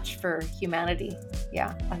so much for humanity.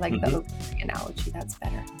 Yeah, I like the oak tree analogy. That's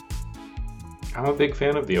better. I'm a big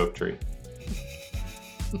fan of the oak tree.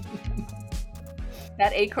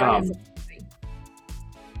 That acorn is amazing.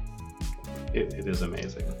 It is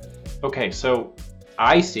amazing. Okay, so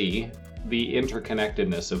I see the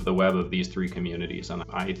interconnectedness of the web of these three communities, and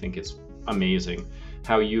I think it's amazing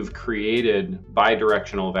how you've created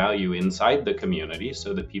bidirectional value inside the community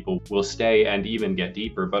so that people will stay and even get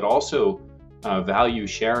deeper, but also a value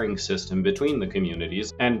sharing system between the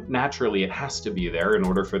communities. And naturally, it has to be there in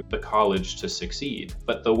order for the college to succeed.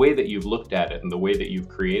 But the way that you've looked at it and the way that you've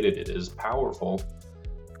created it is powerful.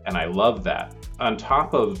 And I love that. On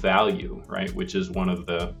top of value, right, which is one of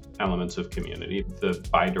the elements of community, the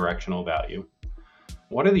bidirectional value,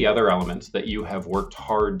 what are the other elements that you have worked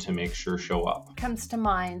hard to make sure show up? Comes to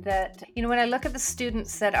mind that, when I look at the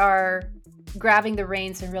students that are grabbing the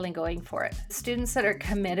reins and really going for it, students that are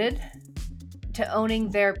committed to owning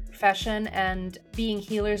their profession and being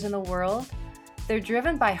healers in the world, they're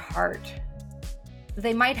driven by heart.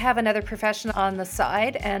 They might have another profession on the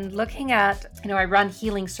side, and looking at, I run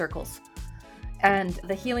healing circles, and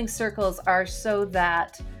the healing circles are so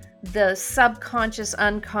that the subconscious,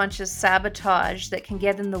 unconscious sabotage that can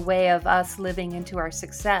get in the way of us living into our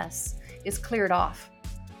success is cleared off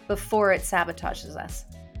before it sabotages us,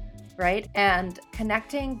 right? And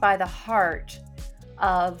connecting by the heart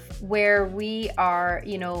of where we are,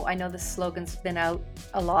 I know the slogan's been out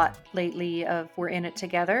a lot lately of we're in it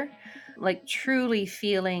together, like truly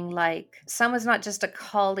feeling like someone's not just a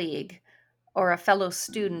colleague or a fellow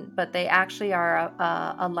student, but they actually are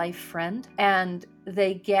a life friend. And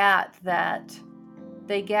they get that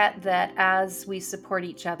as we support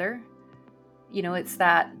each other, it's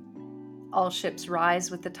that all ships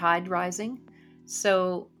rise with the tide rising.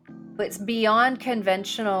 So it's beyond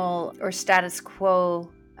conventional or status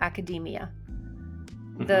quo academia.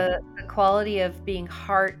 The quality of being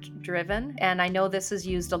heart driven. And I know this is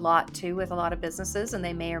used a lot too with a lot of businesses, and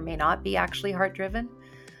they may or may not be actually heart driven.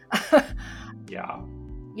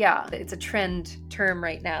 Yeah, it's a trend term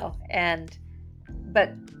right now.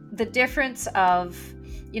 But the difference of,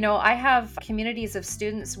 I have communities of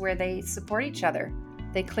students where they support each other.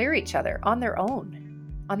 They clear each other on their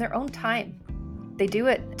own time. They do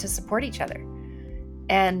it to support each other.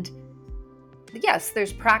 And yes,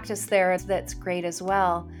 there's practice there that's great as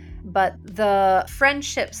well. But the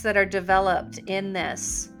friendships that are developed in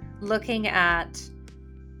this, looking at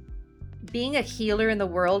being a healer in the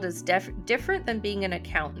world is different than being an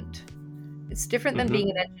accountant. It's different than being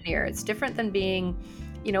an engineer. It's different than being,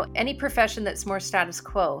 any profession that's more status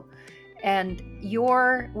quo. And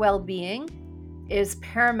your well-being is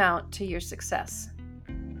paramount to your success.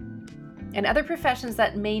 And other professions,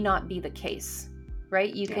 that may not be the case,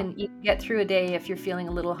 right? You can get through a day if you're feeling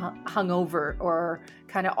a little hungover or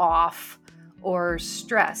kind of off or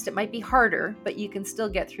stressed. It might be harder, but you can still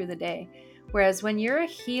get through the day. Whereas when you're a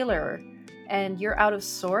healer and you're out of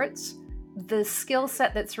sorts, the skill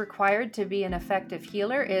set that's required to be an effective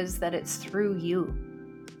healer is that it's through you.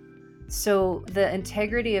 So the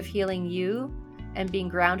integrity of healing you and being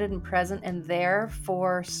grounded and present and there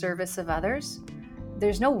for service of others,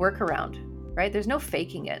 there's no workaround, right? There's no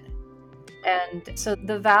faking it. And so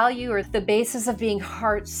the value or the basis of being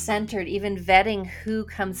heart-centered, even vetting who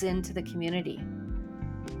comes into the community,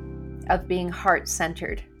 of being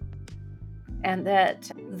heart-centered. And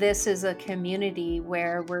that this is a community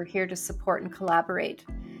where we're here to support and collaborate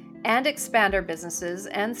and expand our businesses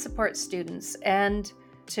and support students and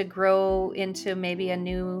to grow into maybe a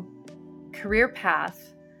new career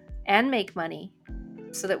path and make money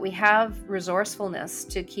so that we have resourcefulness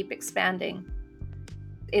to keep expanding.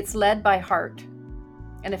 It's led by heart.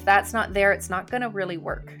 And if that's not there, it's not going to really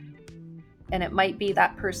work. And it might be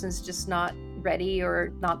that person's just not ready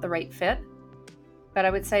or not the right fit. But I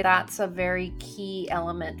would say that's a very key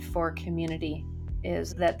element for community,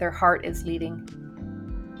 is that their heart is leading.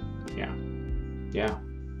 Yeah.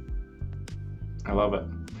 I love it.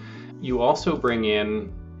 You also bring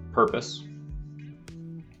in purpose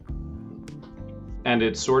And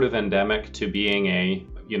it's sort of endemic to being a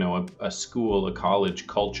school, a college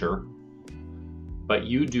culture, but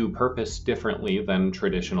you do purpose differently than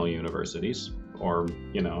traditional universities or,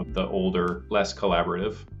 the older, less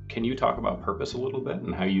collaborative. Can you talk about purpose a little bit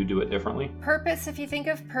and how you do it differently? Purpose, if you think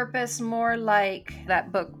of purpose more like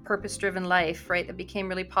that book, Purpose Driven Life, right, that became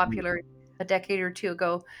really popular a decade or two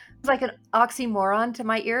ago. It's like an oxymoron to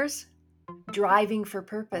my ears. Driving for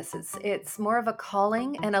purpose. It's more of a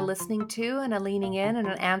calling and a listening to and a leaning in and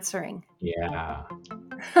an answering. Yeah.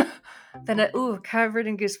 Than covered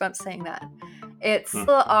in goosebumps saying that. It's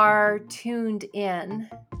people are tuned in.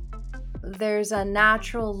 There's a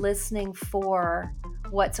natural listening for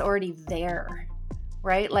what's already there,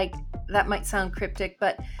 right? Like that might sound cryptic,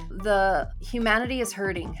 but the humanity is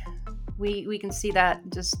hurting. We can see that.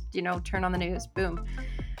 Just, turn on the news, boom.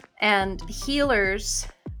 And healers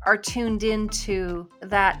are tuned into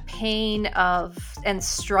that pain and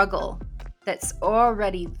struggle that's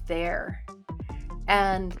already there.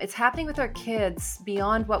 And it's happening with our kids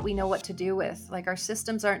beyond what we know what to do with. Like our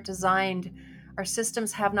systems aren't designed, our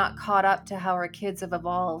systems have not caught up to how our kids have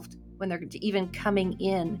evolved when they're even coming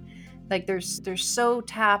in. Like they're so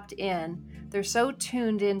tapped in, they're so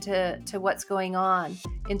tuned into what's going on,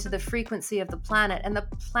 into the frequency of the planet. And the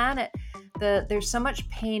planet, there's so much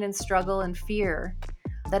pain and struggle and fear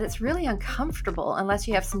that it's really uncomfortable unless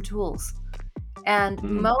you have some tools. And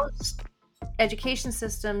most education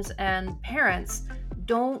systems and parents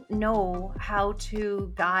don't know how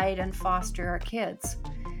to guide and foster our kids.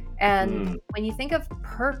 And when you think of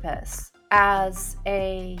purpose as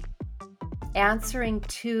a answering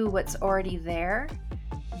to what's already there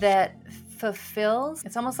that fulfills,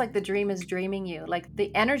 it's almost like the dream is dreaming you. Like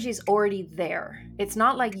the energy is already there. It's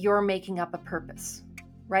not like you're making up a purpose,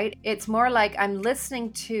 right? It's more like I'm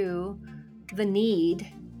listening to the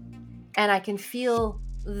need and I can feel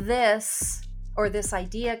this, or this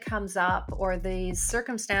idea comes up, or these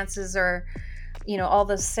circumstances, or all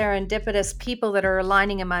the serendipitous people that are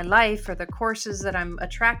aligning in my life, or the courses that I'm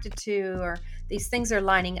attracted to, or these things are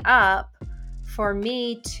lining up for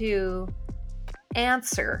me to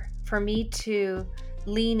answer, for me to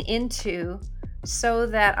lean into, so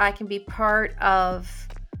that I can be part of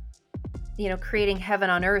creating heaven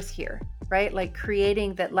on earth here, right? Like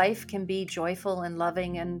creating that life can be joyful and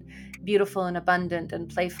loving and beautiful and abundant and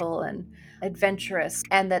playful and adventurous,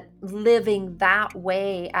 and that living that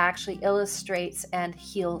way actually illustrates and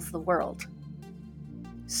heals the world.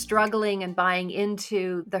 Struggling and buying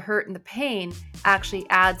into the hurt and the pain actually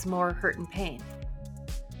adds more hurt and pain.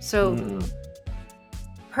 So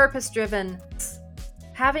purpose-driven,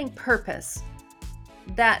 having purpose,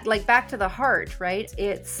 that like back to the heart, right?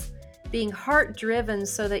 It's being heart-driven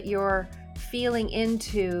so that you're feeling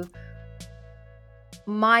into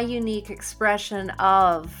my unique expression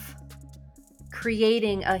of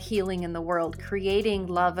creating a healing in the world, creating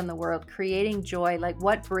love in the world, creating joy. Like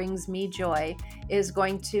what brings me joy is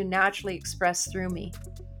going to naturally express through me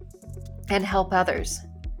and help others.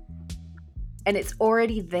 And it's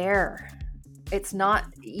already there. It's not,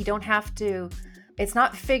 you don't have to, it's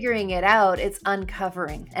not figuring it out, it's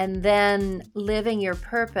uncovering. And then living your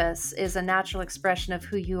purpose is a natural expression of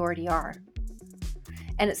who you already are.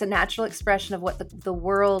 And it's a natural expression of what the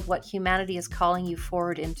world, what humanity is calling you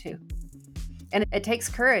forward into. And it takes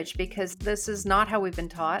courage, because this is not how we've been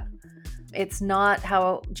taught. It's not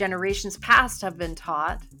how generations past have been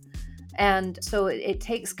taught. And so it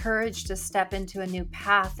takes courage to step into a new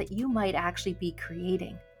path that you might actually be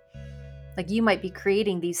creating. Like you might be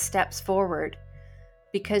creating these steps forward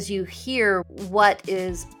because you hear what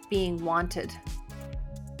is being wanted.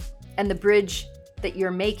 And the bridge that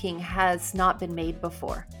you're making has not been made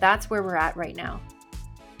before. That's where we're at right now.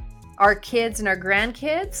 Our kids and our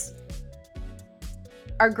grandkids,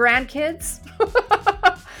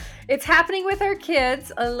 it's happening with our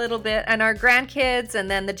kids a little bit, and our grandkids,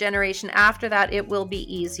 and then the generation after that, it will be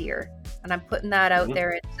easier. And I'm putting that out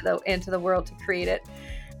there into the world to create it,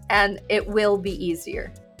 and it will be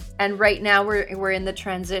easier. And right now we're in the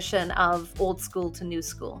transition of old school to new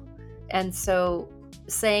school. And so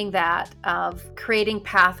saying that, of creating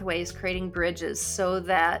pathways, creating bridges, so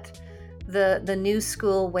that the new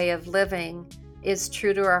school way of living is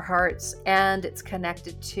true to our hearts, and it's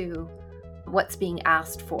connected to what's being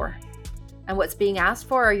asked for. And what's being asked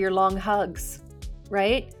for are your long hugs,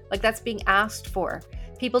 right? Like that's being asked for.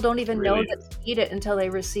 People don't even know that they need it until they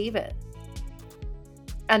receive it.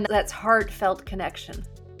 And that's heartfelt connection.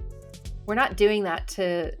 We're not doing that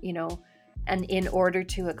to, an in order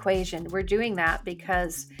to equation. We're doing that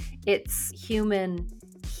because it's human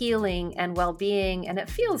healing and well-being, and it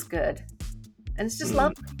feels good. And it's just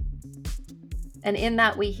lovely. And in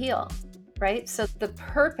that we heal. right? So the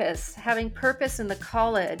purpose, having purpose in the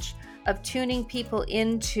college of tuning people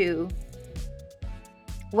into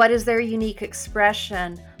what is their unique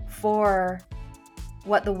expression for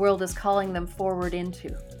what the world is calling them forward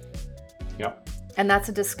into. Yep. And that's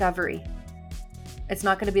a discovery. It's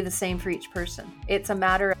not going to be the same for each person. It's a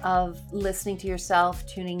matter of listening to yourself,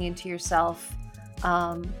 tuning into yourself,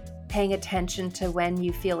 paying attention to when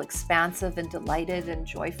you feel expansive and delighted and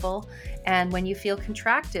joyful, and when you feel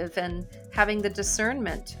contractive, and having the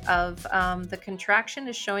discernment of the contraction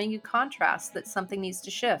is showing you contrast, that something needs to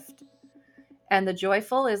shift. And the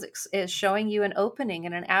joyful is showing you an opening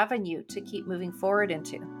and an avenue to keep moving forward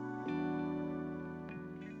into.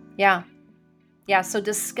 Yeah. So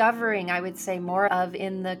discovering, I would say, more of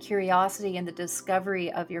in the curiosity and the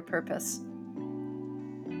discovery of your purpose,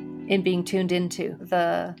 in being tuned into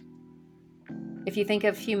if you think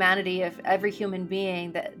of humanity, if every human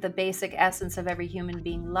being, the basic essence of every human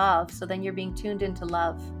being, love, so then you're being tuned into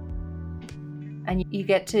love. And you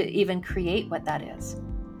get to even create what that is.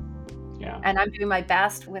 Yeah. And I'm doing my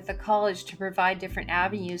best with the college to provide different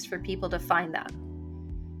avenues for people to find that.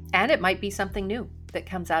 And it might be something new that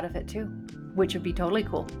comes out of it too, which would be totally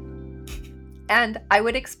cool. And I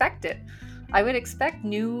would expect it. I would expect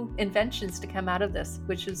new inventions to come out of this,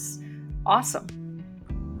 which is awesome.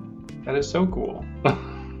 That is so cool.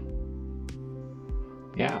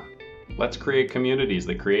 Yeah. Let's create communities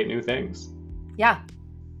that create new things.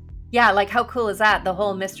 Yeah, like how cool is that? The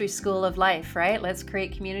whole mystery school of life, right? Let's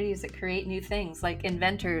create communities that create new things, like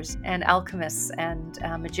inventors and alchemists and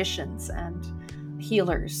magicians and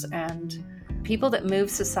healers and people that move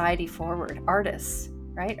society forward, artists,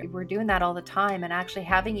 right? We're doing that all the time, and actually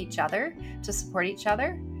having each other to support each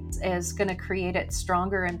other is going to create it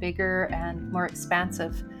stronger and bigger and more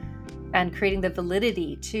expansive, and creating the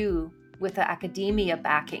validity too with the academia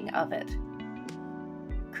backing of it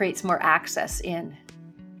creates more access in,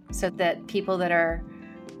 so that people that are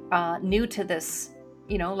new to this,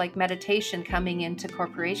 like meditation coming into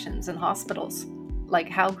corporations and hospitals, like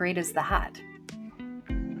how great is that?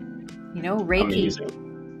 Reiki.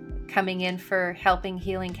 Amazing. Coming in for helping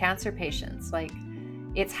healing cancer patients, like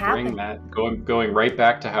it's happening. Bring that, going right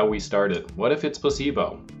back to how we started. What if it's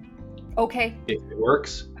placebo? Okay. If it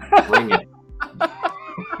works, bring it.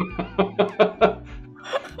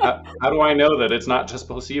 How do I know that it's not just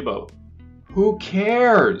placebo? Who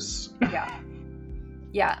cares? Yeah.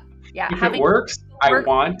 If it works, I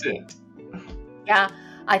want it. Yeah.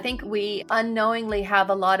 I think we unknowingly have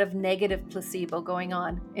a lot of negative placebo going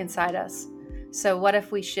on inside us. So what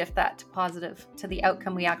if we shift that to positive, to the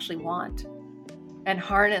outcome we actually want, and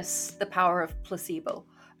harness the power of placebo?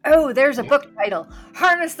 Oh, there's a book title.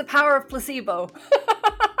 Harness the Power of Placebo.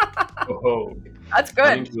 Oh, that's good.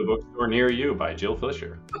 Coming to the bookstore near you by Jill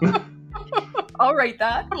Fischer. I'll write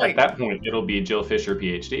that. At that point, it'll be Jill Fischer,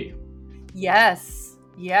 PhD. Yes.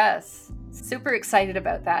 Super excited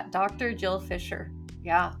about that. Dr. Jill Fischer.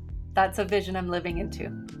 Yeah, that's a vision I'm living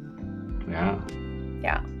into. Yeah.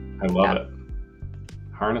 I love it.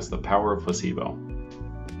 Harness the power of placebo.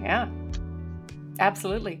 Yeah,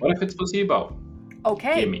 absolutely. What if it's placebo?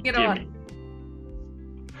 Okay, Get on.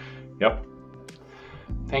 Yep.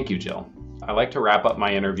 Thank you, Jill. I like to wrap up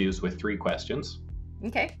my interviews with 3 questions.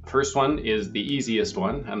 Okay. First one is the easiest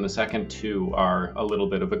one, and the second 2 are a little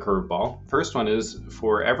bit of a curveball. First one is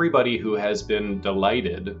for everybody who has been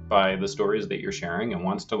delighted by the stories that you're sharing and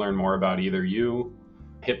wants to learn more about either you,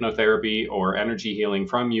 hypnotherapy, or energy healing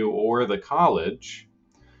from you, or the college.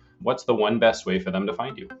 What's the one best way for them to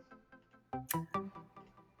find you?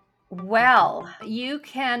 Well, you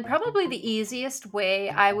can, probably the easiest way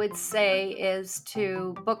I would say is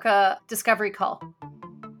to book a discovery call.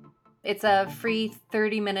 It's a free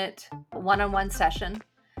 30-minute one-on-one session,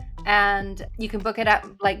 and you can book it at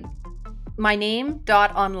like my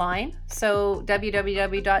name.online. So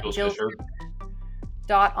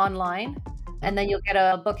www.jill.online, and then you'll get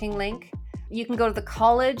a booking link. You can go to the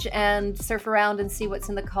college and surf around and see what's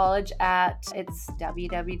in the college it's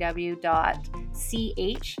www.ch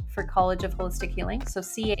for College of Holistic Healing. So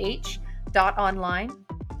ch.online.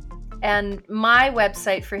 And my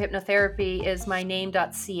website for hypnotherapy is my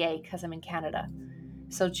name.ca because I'm in Canada.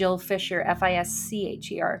 So Jill Fischer,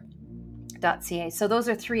 FISCHER.ca. So those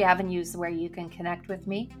are 3 avenues where you can connect with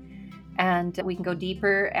me, and we can go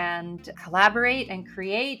deeper and collaborate and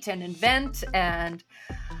create and invent and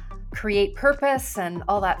create purpose and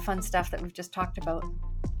all that fun stuff that we've just talked about.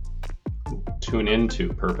 Tune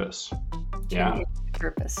into purpose.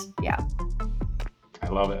 Purpose. Yeah. I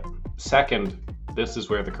love it. Second, this is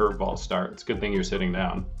where the curveball starts. Good thing you're sitting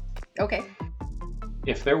down. Okay.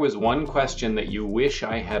 If there was one question that you wish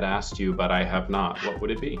I had asked you, but I have not, what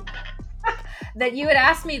would it be? that you had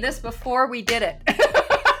asked me this before we did it.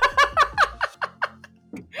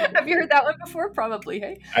 Have you heard that one before? Probably,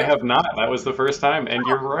 hey? I have not. That was the first time, and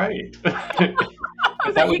you're right.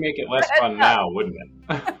 But that would make it less fun now, wouldn't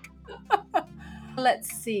it? Let's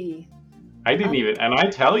see. I didn't even, and I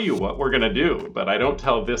tell you what we're going to do, but I don't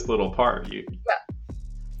tell this little part.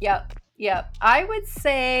 Yeah. I would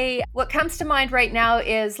say what comes to mind right now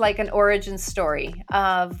is like an origin story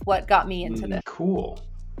of what got me into this. Cool.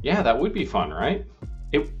 Yeah, that would be fun, right?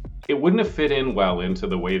 It wouldn't have fit in well into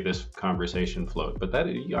the way this conversation flowed, but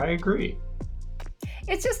I agree.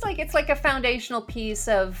 It's just like, it's like a foundational piece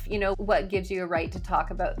of, what gives you a right to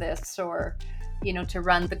talk about this, or, to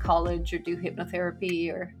run the college or do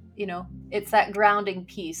hypnotherapy, or, it's that grounding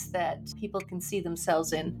piece that people can see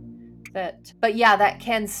themselves in. But yeah, that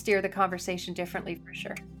can steer the conversation differently for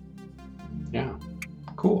sure. Yeah,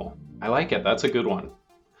 cool. I like it. That's a good one.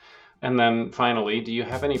 And then finally, do you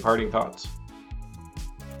have any parting thoughts?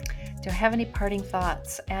 Do I have any parting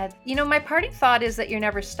thoughts? My parting thought is that you're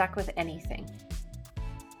never stuck with anything.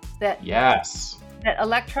 Yes. That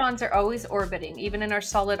electrons are always orbiting, even in our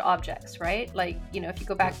solid objects, right? Like, if you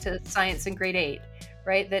go back to science in grade 8,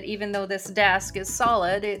 right? That even though this desk is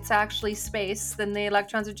solid, it's actually space, then the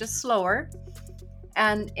electrons are just slower.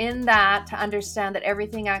 And in that, to understand that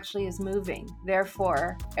everything actually is moving,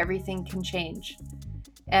 therefore, everything can change.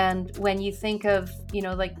 And when you think of,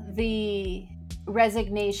 like the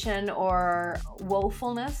resignation or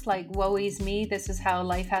woefulness, like woe is me, this is how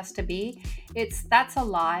life has to be, that's a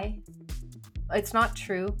lie. It's not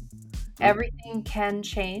true. Everything can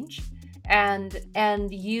change. And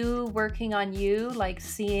you working on you, like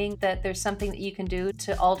seeing that there's something that you can do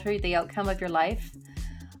to alter the outcome of your life,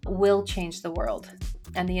 will change the world.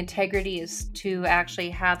 And the integrity is to actually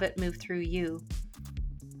have it move through you.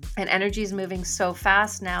 And energy is moving so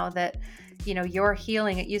fast now that, your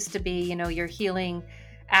healing, it used to be, your healing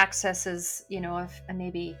accesses,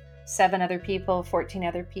 maybe 7 other people, 14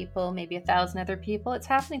 other people, maybe 1,000 other people. It's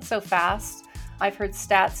happening so fast. I've heard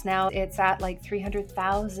stats now, it's at like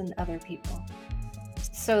 300,000 other people.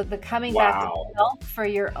 So the coming back to yourself for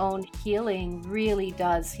your own healing really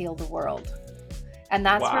does heal the world. And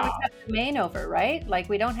that's where we have domain over, right? Like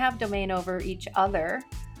we don't have domain over each other.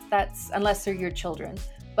 That's unless they're your children.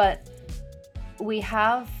 But we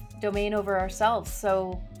have domain over ourselves.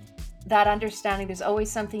 So that understanding, there's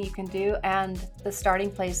always something you can do, and the starting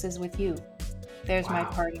place is with you. There's my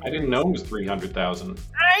party. I didn't know it was 300,000.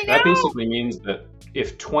 I know! That basically means that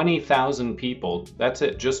if 20,000 people, that's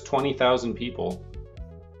it, just 20,000 people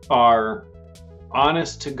are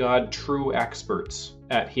honest to God, true experts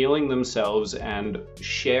at healing themselves and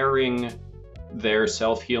sharing their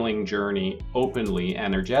self-healing journey openly,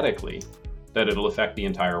 energetically, that it'll affect the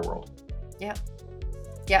entire world. Yep.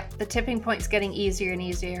 The tipping point's getting easier and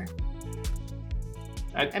easier.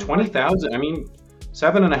 At 20,000, I mean,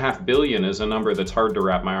 7.5 billion is a number that's hard to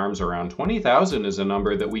wrap my arms around. 20,000 is a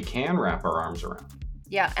number that we can wrap our arms around.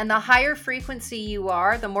 Yeah, and the higher frequency you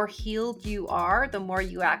are, the more healed you are, the more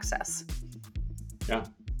you access. Yeah.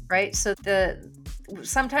 Right? So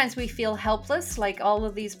sometimes we feel helpless, like all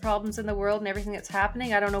of these problems in the world and everything that's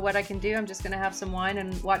happening. I don't know what I can do. I'm just going to have some wine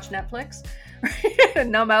and watch Netflix, right?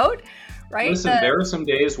 And numb out, right? Listen, there are some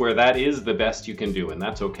days where that is the best you can do, and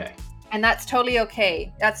that's okay. And that's totally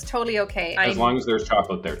okay. That's totally okay. As long as there's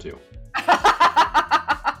chocolate there too.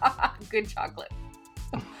 Good chocolate.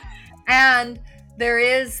 And there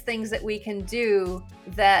is things that we can do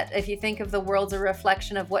that, if you think of the world's a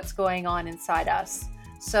reflection of what's going on inside us.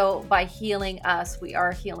 So by healing us, we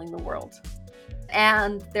are healing the world.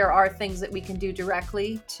 And there are things that we can do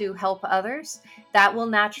directly to help others. That will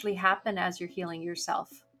naturally happen as you're healing yourself.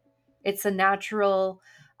 It's a natural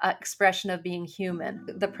expression of being human.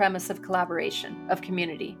 The premise of collaboration, of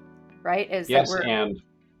community, right? And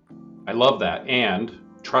I love that. And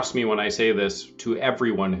trust me when I say this to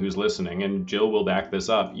everyone who's listening, and Jill will back this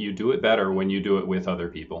up, you do it better when you do it with other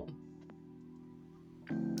people.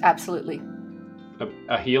 Absolutely.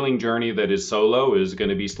 A healing journey that is solo is going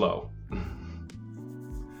to be slow.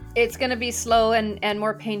 It's going to be slow and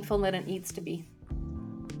more painful than it needs to be.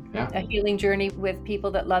 Yeah. A healing journey with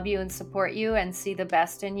people that love you and support you and see the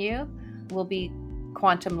best in you will be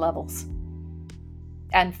quantum levels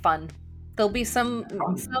and fun. There'll be some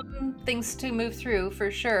things to move through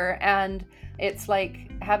for sure. And it's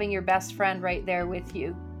like having your best friend right there with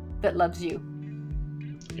you that loves you.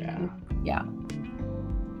 Yeah. Yeah.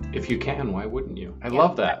 If you can, why wouldn't you? I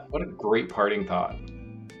love that. What a great parting thought.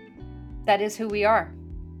 That is who we are.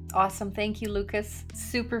 Awesome. Thank you, Lucas.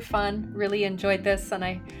 Super fun. Really enjoyed this.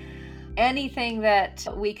 And anything that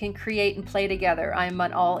we can create and play together, I'm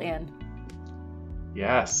all in.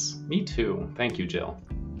 Yes, me too. Thank you, Jill.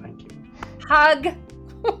 Thank you. Hug.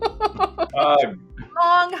 Hug.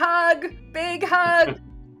 Long hug. Big hug.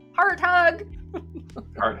 Heart hug.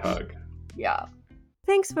 Heart hug. Yeah.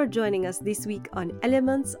 Thanks for joining us this week on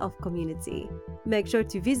Elements of Community. Make sure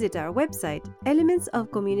to visit our website,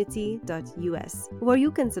 elementsofcommunity.us, where you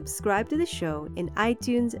can subscribe to the show in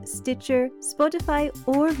iTunes, Stitcher, Spotify,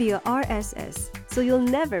 or via RSS, so you'll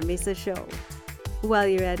never miss a show. While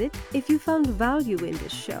you're at it, if you found value in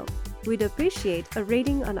this show, we'd appreciate a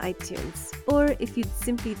rating on iTunes, or if you'd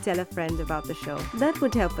simply tell a friend about the show, that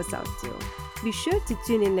would help us out too. Be sure to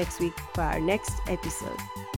tune in next week for our next episode.